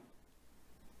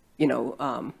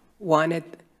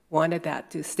wanted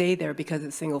that to stay there because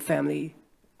it's single-family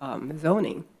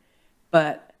zoning.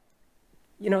 But,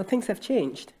 things have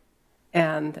changed.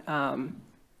 And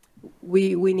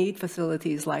we need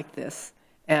facilities like this.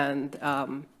 And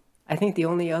I think the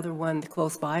only other one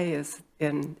close by is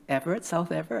in Everett,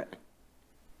 South Everett.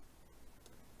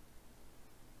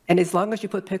 And as long as you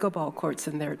put pickleball courts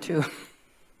in there too.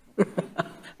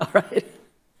 All right.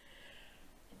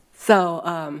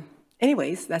 So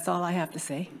anyways, that's all I have to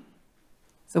say.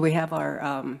 So we have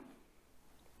our,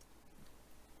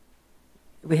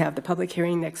 we have the public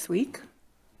hearing next week,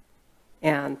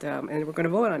 and we're going to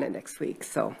vote on it next week.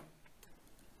 So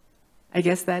I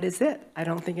guess that is it. I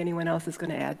don't think anyone else is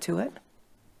going to add to it.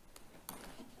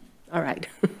 All right.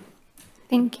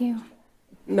 Thank you.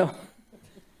 No.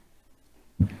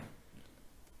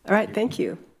 All right, thank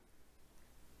you.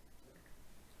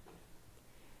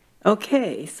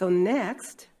 Okay, so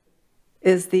next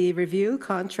is the review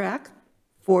contract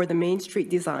for the Main Street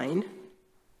design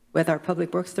with our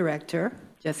Public Works Director,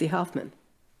 Jesse Hoffman.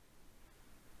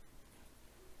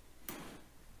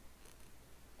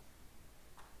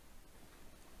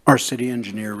 Our city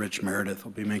engineer, Rich Meredith,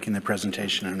 will be making the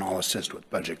presentation, and I'll assist with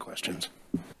budget questions.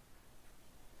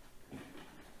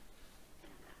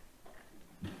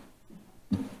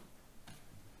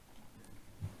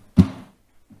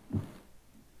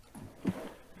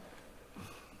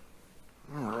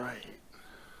 All right.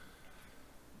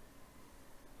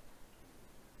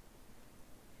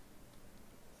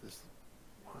 This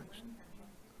one?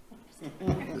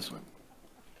 This one?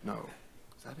 No.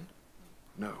 Is that it?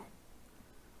 No.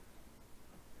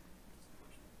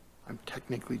 I'm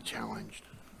technically challenged.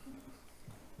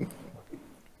 This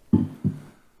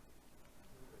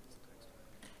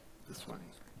one.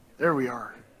 There we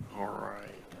are. All right.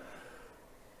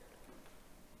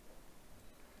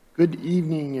 Good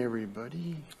evening,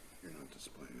 everybody. You're not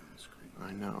displaying on the screen.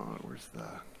 I know. Where's the...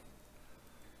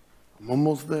 I'm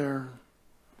almost there.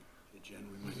 Hey, Jen,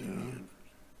 we might need a hand.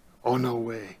 Oh, no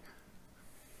way.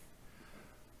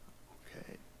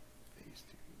 Okay. Phase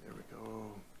 2. There we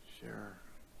go. Share.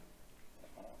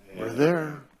 We're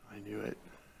there. I knew it.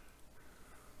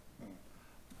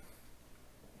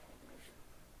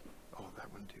 Oh,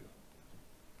 that one too.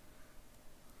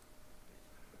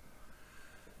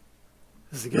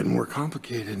 This is getting more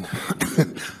complicated.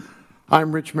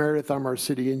 I'm Rich Meredith. I'm our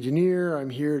city engineer. I'm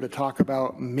here to talk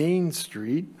about Main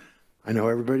Street. I know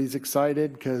everybody's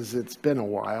excited because it's been a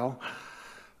while.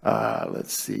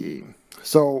 Let's see.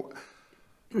 So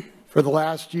for the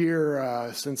last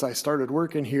year, since I started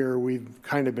working here, we've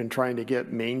kind of been trying to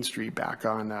get Main Street back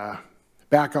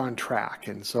on track.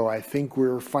 And so I think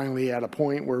we're finally at a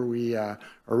point where we are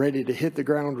ready to hit the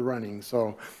ground running.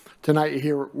 So tonight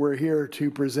we're here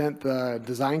to present the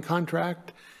design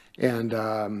contract and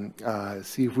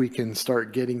see if we can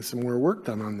start getting some more work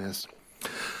done on this.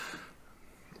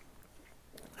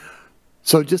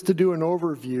 So just to do an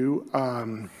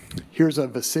overview, here's a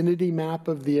vicinity map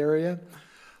of the area.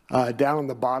 Down on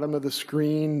the bottom of the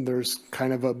screen, there's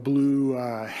kind of a blue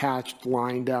hatched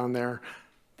line down there.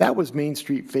 That was Main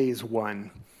Street Phase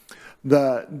 1.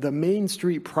 The Main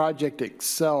Street project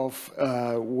itself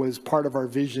was part of our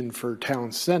vision for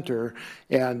Town Center,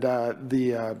 and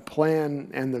the plan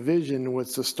and the vision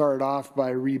was to start off by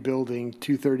rebuilding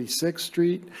 236th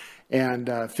Street and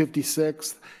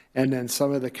 56th, and then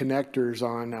some of the connectors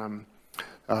on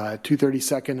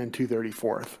 232nd and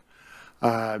 234th.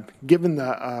 Given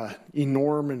the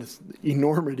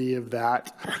enormity of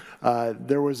that,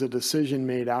 there was a decision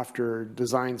made after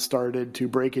design started to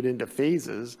break it into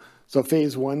phases. So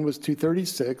phase 1 was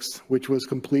 236, which was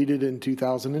completed in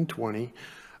 2020.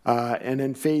 And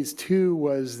then phase 2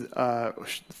 was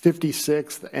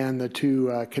 56th and the two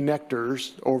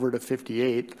connectors over to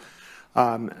 58th.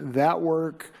 That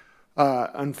work,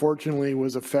 unfortunately,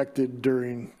 was affected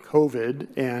during COVID,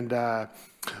 and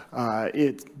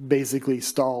it basically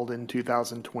stalled in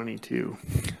 2022.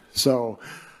 So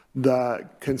the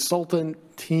consultant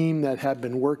team that had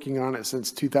been working on it since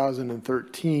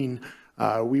 2013,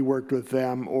 we worked with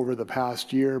them over the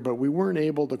past year, but we weren't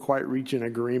able to quite reach an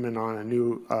agreement on a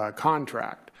new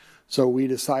contract. So we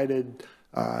decided,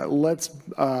 let's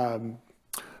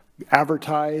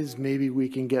advertise, maybe we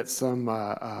can get some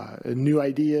new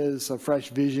ideas, a fresh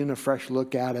vision, a fresh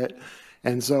look at it.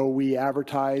 And so we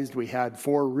advertised. We had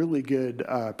 4 really good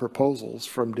proposals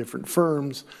from different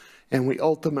firms, and we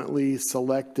ultimately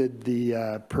selected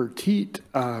the Petite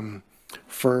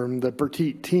firm, the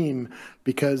Petite team,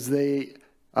 because they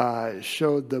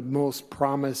showed the most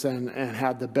promise and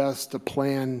had the best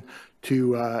plan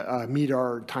to meet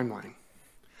our timeline.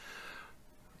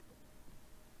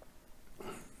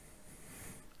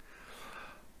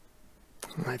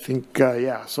 I think,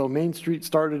 yeah, so Main Street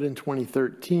started in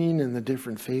 2013 and the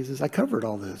different phases. I covered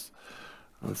all this.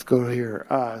 Let's go here.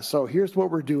 So here's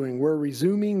what we're doing. We're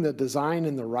resuming the design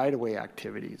and the right-of-way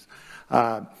activities.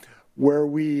 Where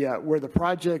the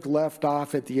project left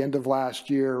off at the end of last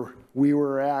year, we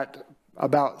were at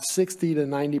about 60 to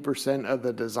 90% of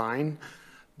the design,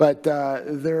 but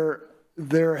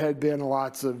there had been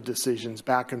lots of decisions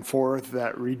back and forth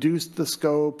that reduced the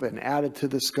scope and added to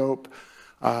the scope.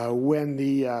 When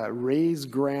the RAISE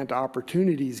grant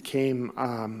opportunities came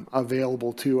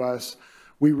available to us,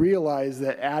 we realized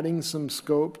that adding some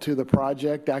scope to the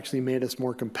project actually made us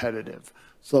more competitive.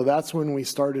 So that's when we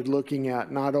started looking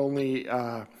at not only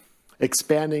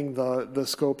expanding the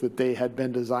scope that they had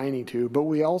been designing to, but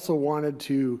we also wanted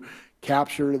to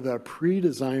capture the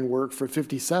pre-design work for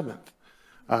 57th.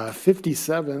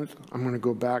 57th, I'm going to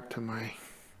go back to my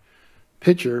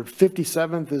picture.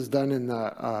 57th is done in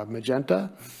the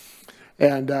magenta,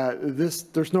 and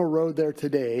there's no road there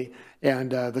today.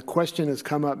 And the question has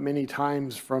come up many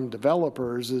times from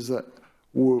developers is that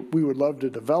we would love to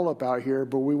develop out here,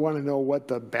 but we want to know what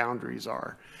the boundaries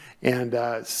are. And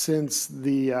since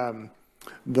the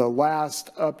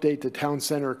last update to Town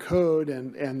Center Code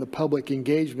and the public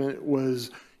engagement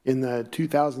was in the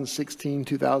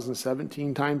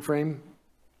 2016-2017 timeframe,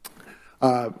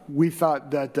 we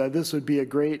thought that this would be a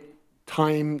great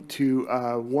time to,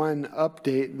 one,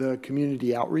 update the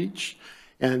community outreach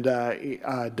and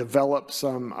develop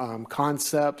some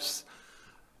concepts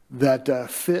that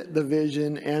fit the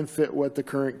vision and fit what the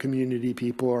current community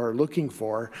people are looking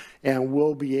for. And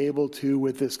we'll be able to,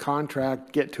 with this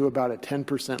contract, get to about a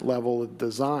 10% level of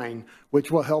design, which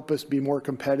will help us be more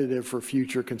competitive for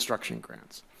future construction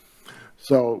grants.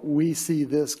 So we see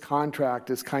this contract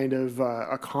as kind of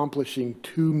accomplishing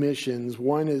two missions.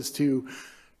 One is to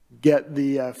get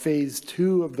the phase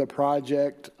 2 of the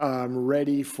project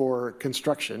ready for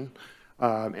construction.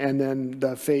 And then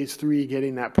the phase 3,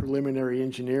 getting that preliminary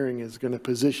engineering, is going to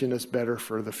position us better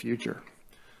for the future.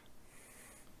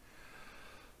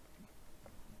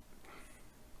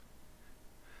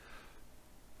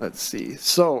 Let's see.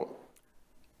 So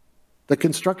the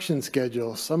construction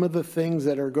schedule, some of the things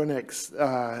that are going to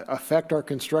affect our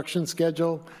construction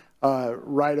schedule,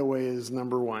 right-of-way is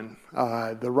number one.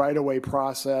 The right-of-way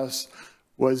process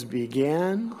was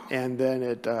began, and then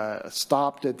it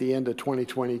stopped at the end of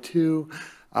 2022.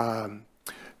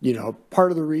 You know,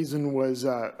 part of the reason was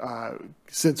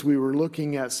since we were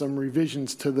looking at some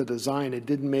revisions to the design, it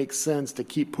didn't make sense to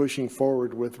keep pushing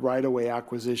forward with right-of-way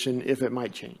acquisition if it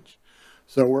might change.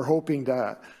 So we're hoping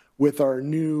to, with our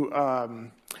new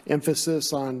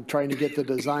emphasis on trying to get the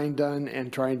design done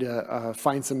and trying to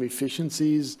find some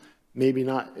efficiencies, maybe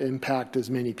not impact as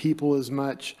many people as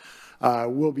much,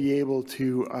 we'll be able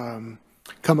to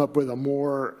come up with a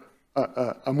more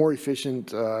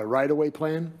efficient right-of-way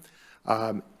plan.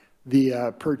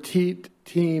 The Petite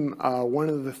team, one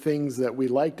of the things that we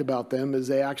liked about them is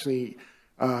they actually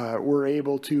were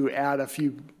able to add a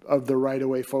few of the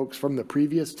right-of-way folks from the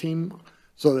previous team,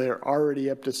 so they're already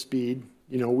up to speed.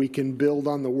 You know, we can build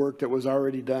on the work that was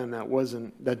already done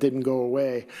that didn't go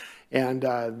away, and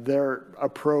their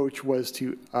approach was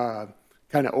to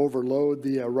kind of overload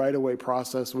the right-of-way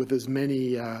process with as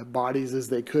many bodies as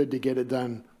they could to get it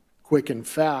done quick and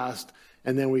fast,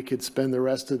 and then we could spend the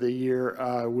rest of the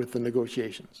year with the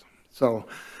negotiations. So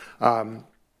a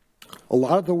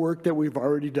lot of the work that we've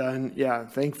already done, yeah,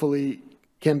 thankfully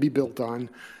can be built on.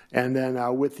 And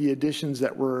then with the additions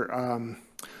that we're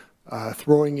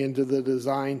throwing into the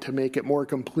design to make it more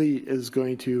complete is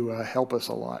going to help us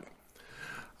a lot.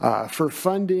 For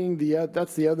funding,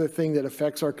 that's the other thing that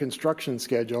affects our construction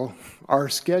schedule. Our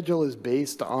schedule is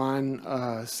based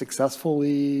on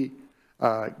successfully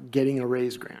getting a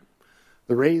RAISE grant.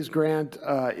 The RAISE grant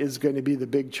is going to be the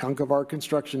big chunk of our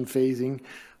construction phasing.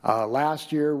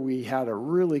 Last year, we had a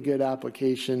really good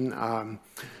application,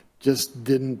 just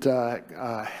didn't,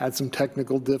 had some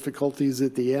technical difficulties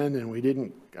at the end, and we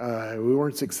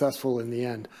weren't successful in the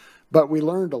end. But we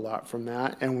learned a lot from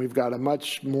that, and we've got a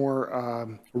much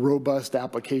more robust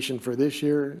application for this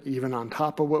year, even on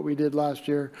top of what we did last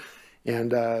year.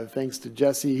 And thanks to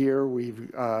Jesse here,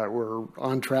 we're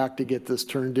on track to get this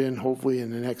turned in hopefully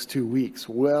in the next 2 weeks,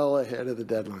 well ahead of the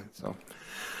deadline. So,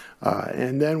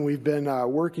 and then we've been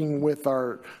working with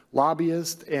our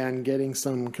lobbyist and getting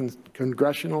some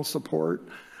congressional support.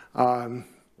 A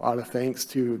lot of thanks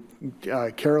to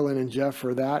Carolyn and Jeff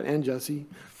for that, and Jesse.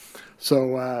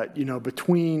 So, you know,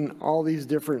 between all these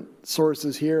different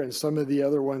sources here and some of the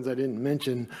other ones I didn't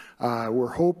mention,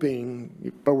 we're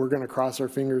hoping, but we're going to cross our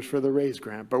fingers for the RAISE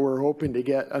grant, but we're hoping to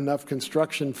get enough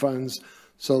construction funds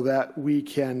so that we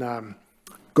can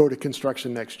go to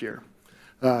construction next year.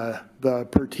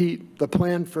 The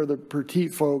plan for the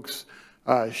Petite folks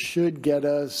should get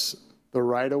us the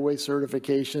right-of-way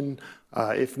certification,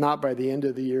 if not by the end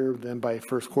of the year, then by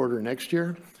first quarter next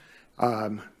year.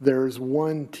 There's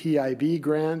one TIB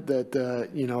grant that,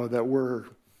 that we're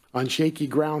on shaky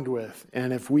ground with.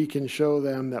 And if we can show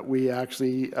them that we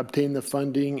actually obtain the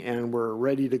funding and we're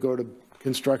ready to go to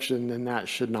construction, then that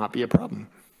should not be a problem.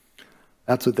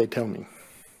 That's what they tell me.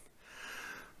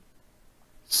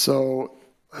 So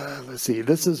let's see,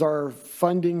 this is our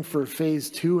funding for phase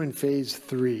 2 and phase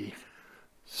 3.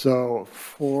 So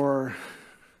for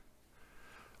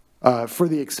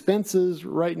the expenses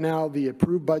right now, the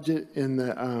approved budget in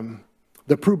the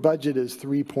approved budget is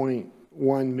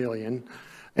 3.1 million,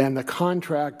 and the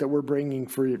contract that we're bringing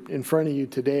in front of you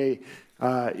today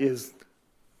is,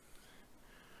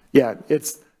 yeah,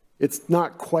 it's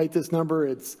not quite this number.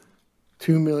 It's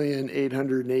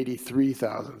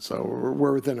 2,883,000. So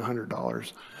we're within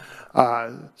 $100.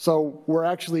 So we're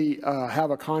actually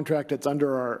have a contract that's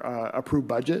under our approved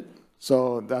budget.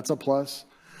 So that's a plus.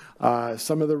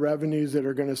 Some of the revenues that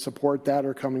are going to support that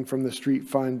are coming from the street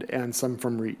fund and some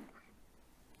from REIT.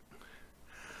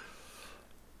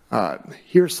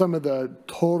 Here's some of the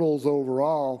totals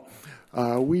overall.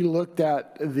 We looked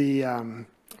at the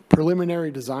preliminary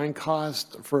design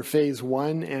cost for phase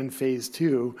 1 and phase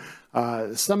 2.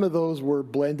 Some of those were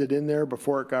blended in there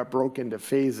before it got broken into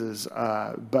phases,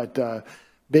 but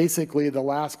basically the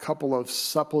last couple of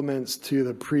supplements to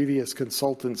the previous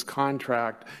consultant's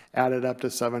contract added up to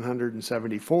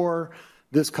 774.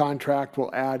 This contract will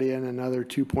add in another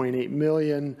 2.8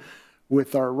 million.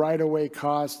 With our right-of-way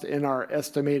cost and our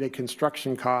estimated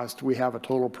construction cost, we have a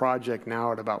total project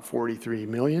now at about 43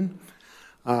 million.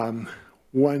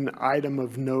 One item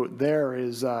of note there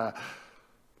is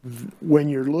when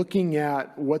you're looking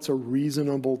at what's a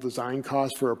reasonable design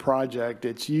cost for a project,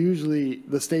 it's usually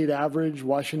the state average,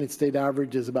 Washington state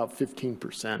average is about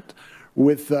 15%.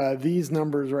 With these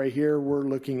numbers right here, we're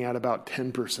looking at about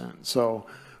 10%. So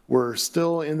we're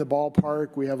still in the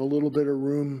ballpark. We have a little bit of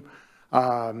room,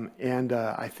 and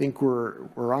I think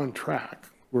we're on track.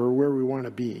 We're where we want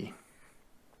to be.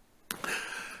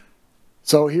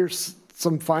 So here's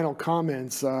some final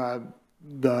comments.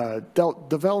 The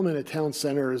development of town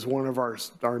center is one of our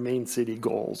main city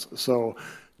goals. So,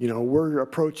 we're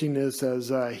approaching this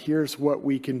as here's what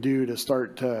we can do to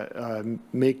start to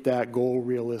make that goal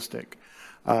realistic.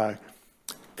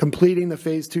 Completing the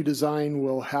phase 2 design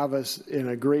will have us in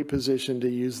a great position to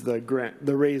use the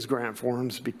raise grant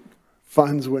funds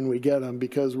when we get them,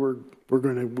 because we're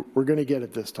going to get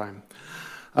it this time.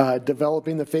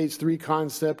 Developing the phase 3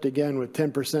 concept, again, with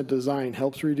 10% design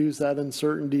helps reduce that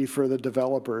uncertainty for the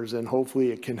developers, and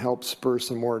hopefully it can help spur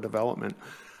some more development.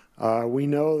 We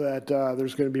know that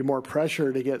there's going to be more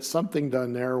pressure to get something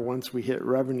done there once we hit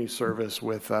revenue service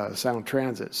with Sound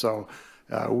Transit. So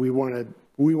we want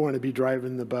to be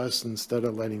driving the bus instead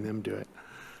of letting them do it.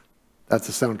 That's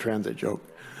a Sound Transit joke.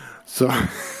 So,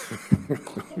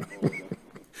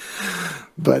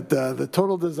 but the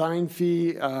total design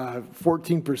fee,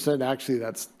 14%, actually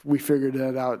we figured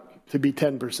that out to be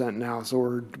 10% now.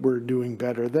 So we're doing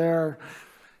better there.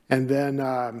 And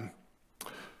then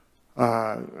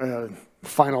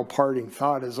final parting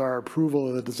thought is our approval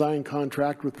of the design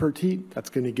contract with Petite. That's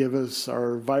going to give us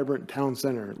our vibrant town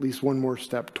center, at least one more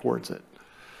step towards it.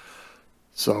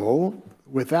 So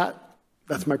with that,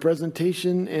 that's my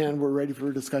presentation, and we're ready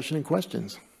for discussion and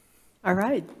questions. All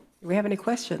right. Do we have any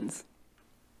questions?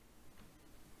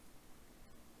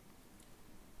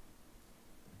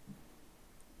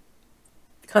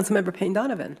 Councilmember Payne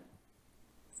Donovan.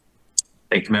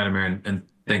 Thank you, Madam Mayor, and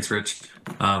thanks, Rich.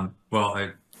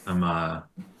 Well, I'm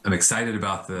excited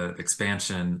about the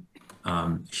expansion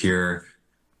here.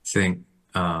 And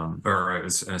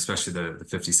especially the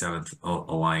 57th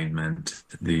alignment.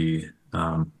 The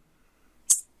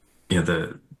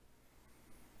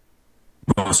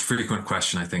most frequent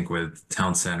question, I think, with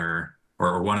town center,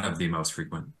 or one of the most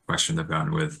frequent questions I've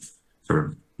gotten with sort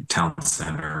of town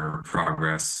center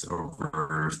progress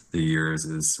over the years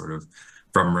is sort of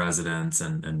from residents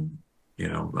and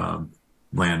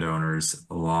landowners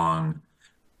along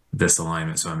this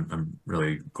alignment. So I'm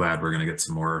really glad we're going to get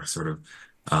some more sort of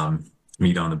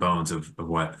meat on the bones of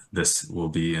what this will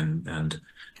be, and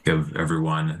give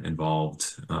everyone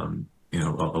involved a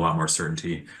lot more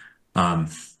certainty. I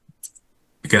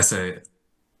guess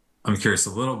I'm curious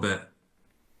a little bit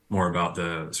more about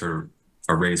the sort of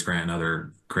a raise grant and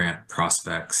other grant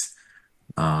prospects.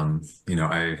 I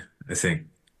think,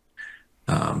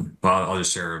 I'll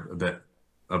just share a bit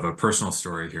of a personal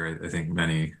story here. I think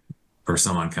many or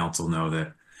some on council know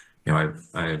that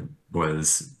I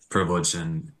was privileged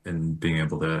in being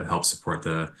able to help support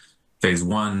the phase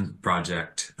 1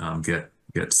 project,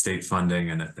 get state funding.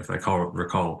 And if I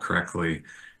recall correctly,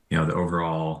 the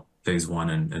overall phase 1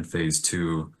 and phase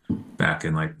 2 back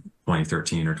in like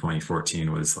 2013 or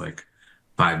 2014 was like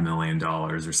 $5 million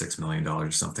or $6 million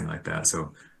or something like that.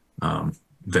 So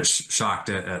bit shocked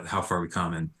at how far we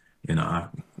come in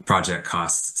project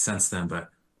costs since then. But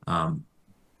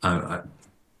I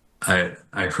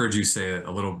heard you say a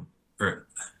little, or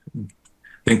I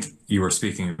think you were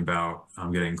speaking about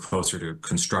getting closer to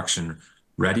construction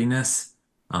readiness.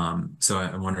 So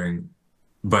I'm wondering,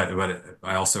 but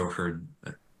I also heard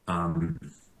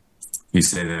you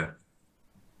say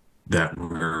that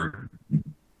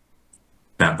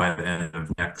by the end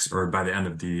of by the end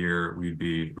of the year, we'd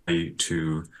be ready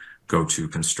to go to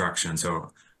construction.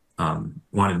 So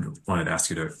wanted to ask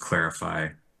you to clarify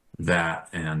that,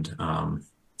 and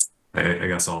I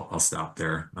guess I'll stop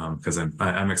there because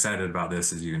I'm excited about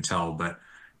this, as you can tell, but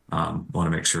want to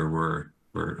make sure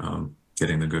we're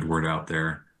getting the good word out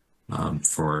there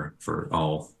for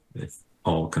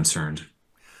all concerned.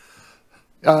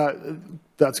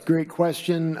 That's a great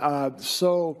question.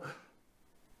 So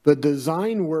the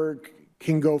design work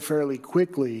can go fairly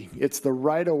quickly. It's the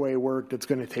right-of-way work that's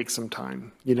going to take some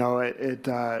time.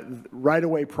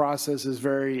 Right-of-way process is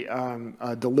very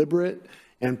deliberate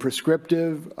and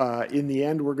prescriptive. In the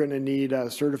end, we're going to need a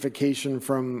certification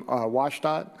from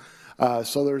WashDOT.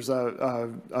 So there's a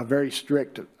very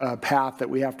strict path that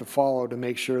we have to follow to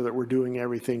make sure that we're doing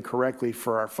everything correctly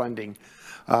for our funding.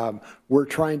 We're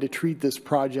trying to treat this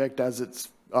project as it's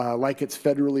like it's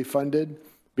federally funded,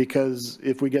 because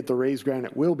if we get the RAISE grant,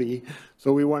 it will be.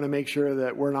 So we want to make sure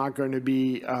that we're not going to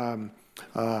be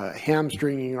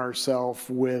hamstringing ourselves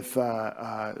with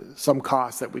some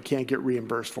costs that we can't get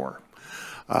reimbursed for.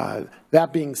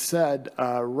 That being said,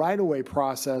 right-of-way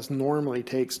process normally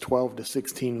takes 12 to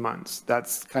 16 months.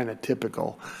 That's kind of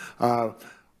typical.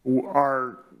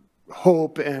 Our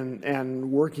hope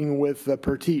and working with the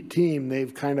Petite team,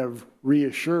 they've kind of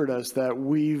reassured us that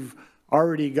we've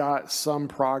already got some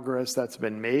progress that's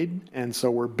been made, and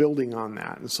so we're building on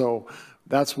that. And so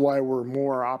that's why we're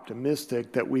more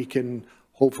optimistic that we can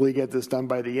hopefully get this done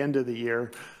by the end of the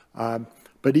year.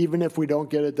 But even if we don't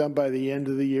get it done by the end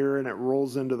of the year and it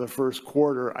rolls into the first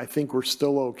quarter, I think we're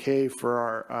still okay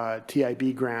for our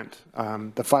TIB grant,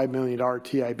 the $5 million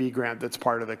TIB grant that's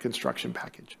part of the construction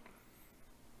package.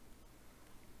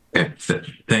 Okay,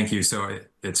 thank you. So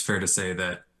it's fair to say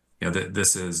that that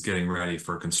this is getting ready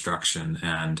for construction,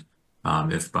 and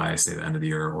if by, say, the end of the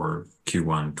year or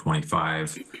Q1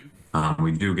 25,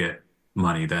 we do get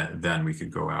money, then we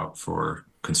could go out for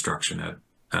construction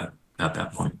at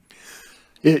that point.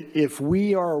 If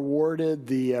we are awarded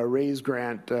the RAISE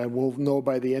grant, we'll know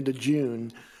by the end of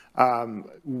June.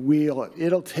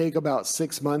 It'll take about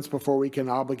 6 months before we can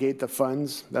obligate the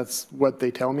funds. That's what they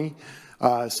tell me.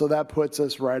 So that puts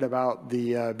us right about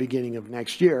the beginning of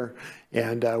next year.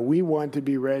 And we want to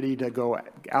be ready to go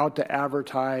out to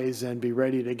advertise and be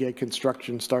ready to get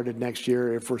construction started next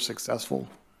year if we're successful.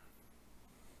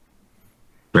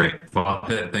 Great. Well,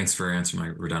 thanks for answering my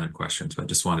redundant questions, but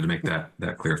just wanted to make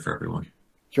that clear for everyone.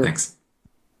 Sure. Thanks.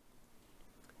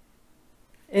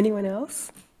 Anyone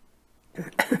else?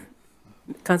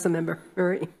 Councilmember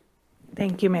Murray.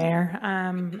 Thank you, Mayor.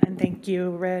 And thank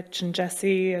you, Rich and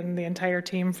Jesse and the entire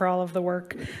team for all of the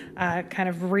work, kind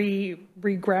of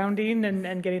regrounding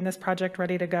and getting this project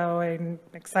ready to go. I'm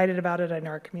excited about it. I know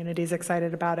our community's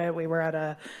excited about it. We were at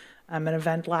an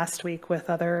event last week with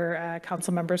other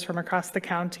council members from across the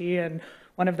county, and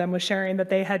one of them was sharing that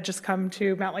they had just come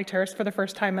to Mountlake Terrace for the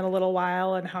first time in a little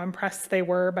while, and how impressed they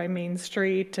were by Main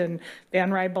Street and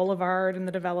Van Ryn Boulevard and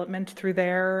the development through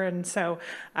there. And so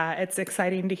it's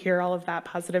exciting to hear all of that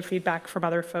positive feedback from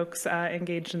other folks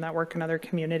engaged in that work in other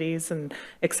communities, and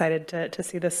excited to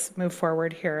see this move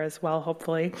forward here as well,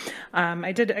 hopefully.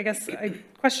 I guess a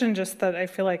question just that I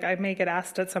feel like I may get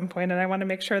asked at some point, and I want to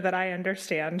make sure that I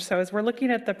understand. So as we're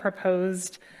looking at the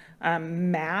proposed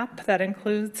map that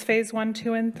includes phase 1,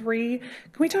 2, and 3. Can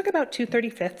we talk about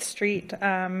 235th Street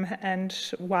and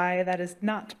why that is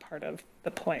not part of the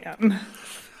plan?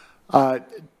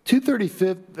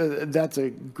 235th, that's a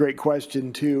great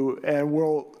question too.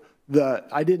 And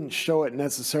I didn't show it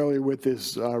necessarily with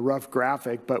this rough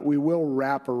graphic, but we will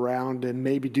wrap around and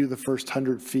maybe do the first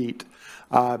 100 feet.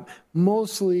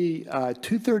 Mostly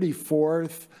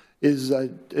 234th is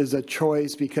a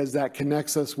choice because that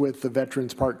connects us with the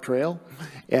Veterans Park Trail,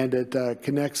 and it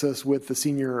connects us with the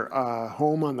senior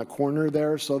home on the corner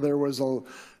there. So there was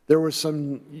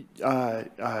some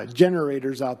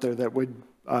generators out there that would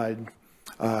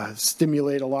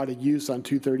stimulate a lot of use on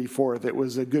 234th. It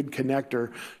was a good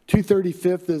connector.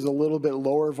 235th is a little bit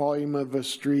lower volume of a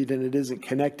street and it isn't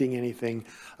connecting anything.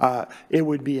 It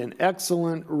would be an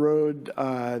excellent road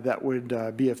that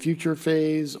would be a future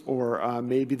phase, or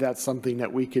maybe that's something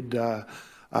that we could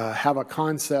have a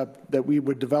concept, that we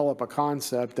would develop a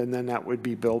concept and then that would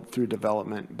be built through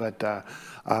development. But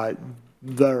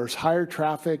there's higher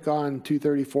traffic on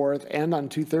 234th and on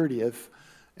 230th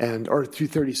or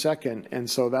 232nd. And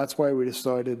so that's why we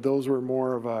decided those were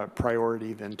more of a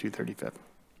priority than 235th.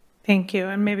 Thank you.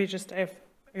 And maybe just, I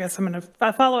guess I'm going to,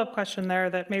 a follow-up question there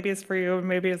that maybe is for you,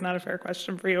 maybe is not a fair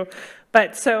question for you.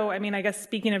 But so, I mean, I guess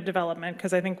speaking of development,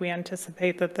 because I think we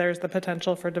anticipate that there's the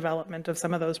potential for development of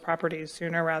some of those properties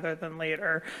sooner rather than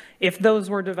later. If those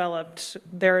were developed,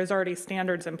 there is already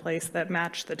standards in place that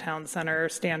match the town center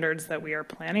standards that we are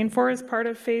planning for as part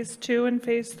of phase 2 and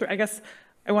phase 3. I guess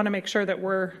I want to make sure that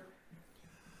we're,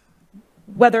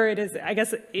 whether it is, I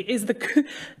guess,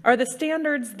 are the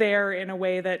standards there in a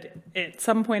way that at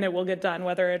some point it will get done,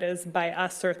 whether it is by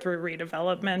us or through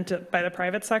redevelopment by the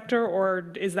private sector,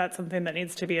 or is that something that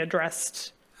needs to be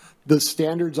addressed? The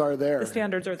standards are there. The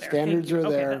standards are there. Standards are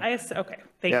there. Okay,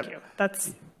 thank you.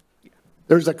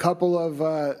 There's a couple of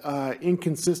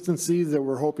inconsistencies that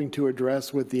we're hoping to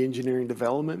address with the engineering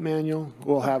development manual.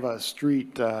 We'll have a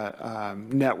street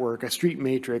network, a street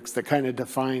matrix that kind of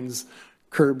defines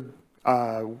curb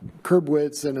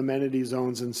widths and amenity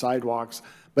zones and sidewalks,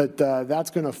 but that's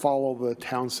going to follow the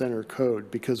town center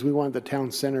code because we want the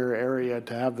town center area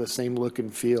to have the same look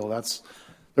and feel.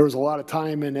 There was a lot of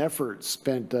time and effort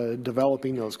spent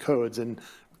developing those codes, and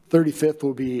 35th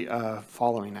will be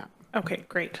following that. Okay,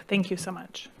 great. Thank you so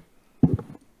much.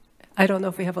 I don't know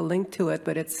if we have a link to it,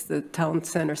 but it's the town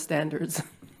center standards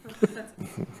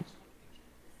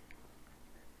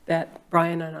that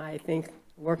Brian and I think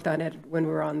worked on it when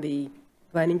we were on the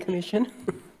Planning Commission.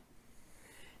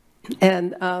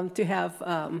 And to have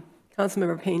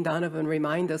Councilmember Payne Donovan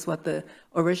remind us what the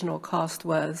original cost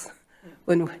was.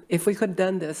 If we could have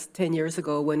done this 10 years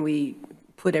ago when we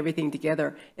put everything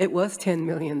together, it was $10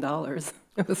 million.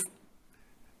 It was.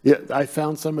 Yeah, I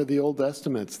found some of the old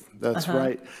estimates. That's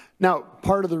right. Now,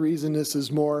 part of the reason this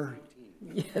is more.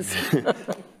 Yes.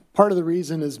 Part of the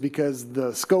reason is because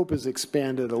the scope is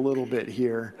expanded a little bit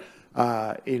here.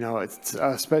 You know, it's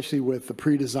especially with the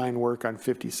pre-design work on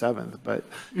 57th, but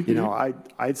you know,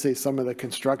 I'd say some of the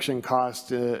construction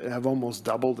costs have almost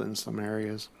doubled in some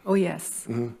areas. Oh, yes.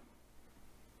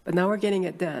 But now we're getting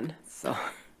it done, so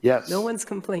yes, no one's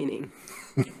complaining.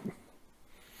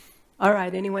 All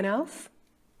right, anyone else?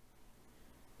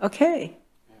 Okay.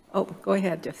 Oh, go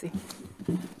ahead, Jesse.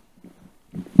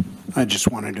 I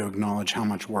just wanted to acknowledge how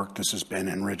much work this has been,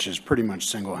 and Rich has pretty much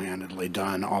single-handedly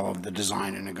done all of the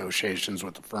design and negotiations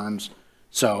with the firms.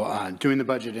 So doing the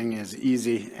budgeting is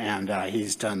easy, and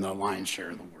he's done the lion's share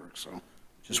of the work. So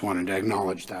just wanted to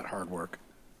acknowledge that hard work.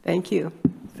 Thank you.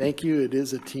 Thank you. It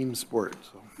is a team sport.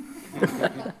 So.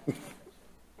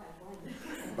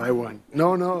 By one.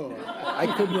 No,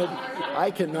 I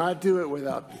cannot do it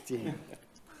without the team.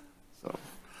 So,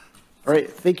 all right.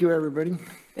 Thank you, everybody.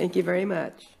 Thank you very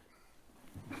much.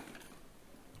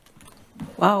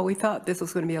 Wow, we thought this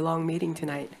was going to be a long meeting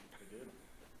tonight.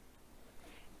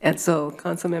 And so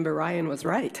Councilmember Ryan was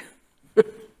right.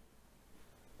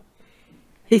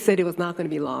 He said it was not going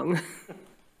to be long.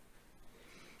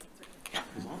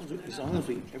 As long as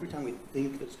we, every time we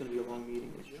think that it's going to be a long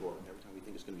meeting, it's short. Every time we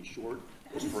think it's going to be short,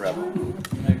 it's forever.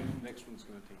 Next one's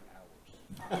going to take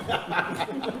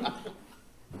hours.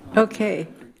 Okay.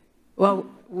 Well,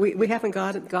 we haven't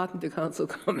gotten to council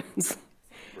comments.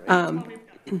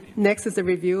 Next is a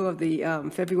review of the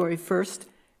February 1st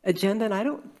agenda, and I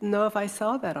don't know if I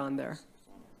saw that on there.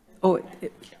 Oh,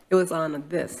 it was on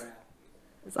this.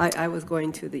 I was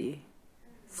going to the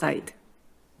site.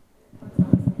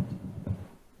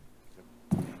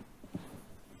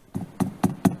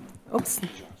 Oops.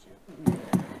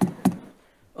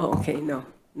 Oh, okay, no,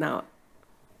 now.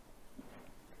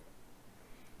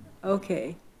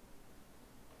 Okay.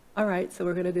 All right, so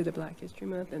we're going to do the Black History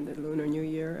Month and the Lunar New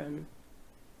Year. And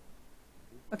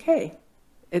okay,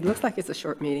 it looks like it's a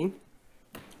short meeting.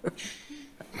 It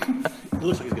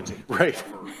looks like it's going to take. Right.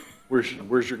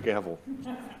 Where's your gavel?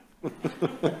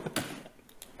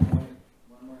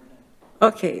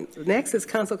 Okay, so next is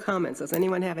council comments. Does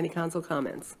anyone have any council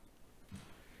comments?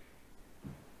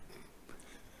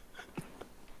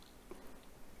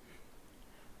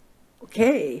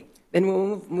 Okay, then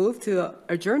we'll move to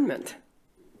adjournment.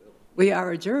 We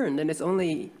are adjourned, and it's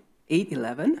only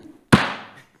 8:11.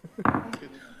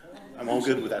 I'm all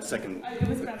good with that second.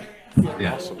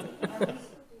 Yeah.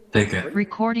 Take it.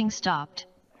 Recording stopped.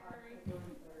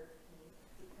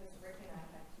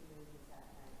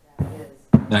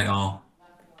 Night all.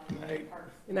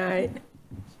 Good night.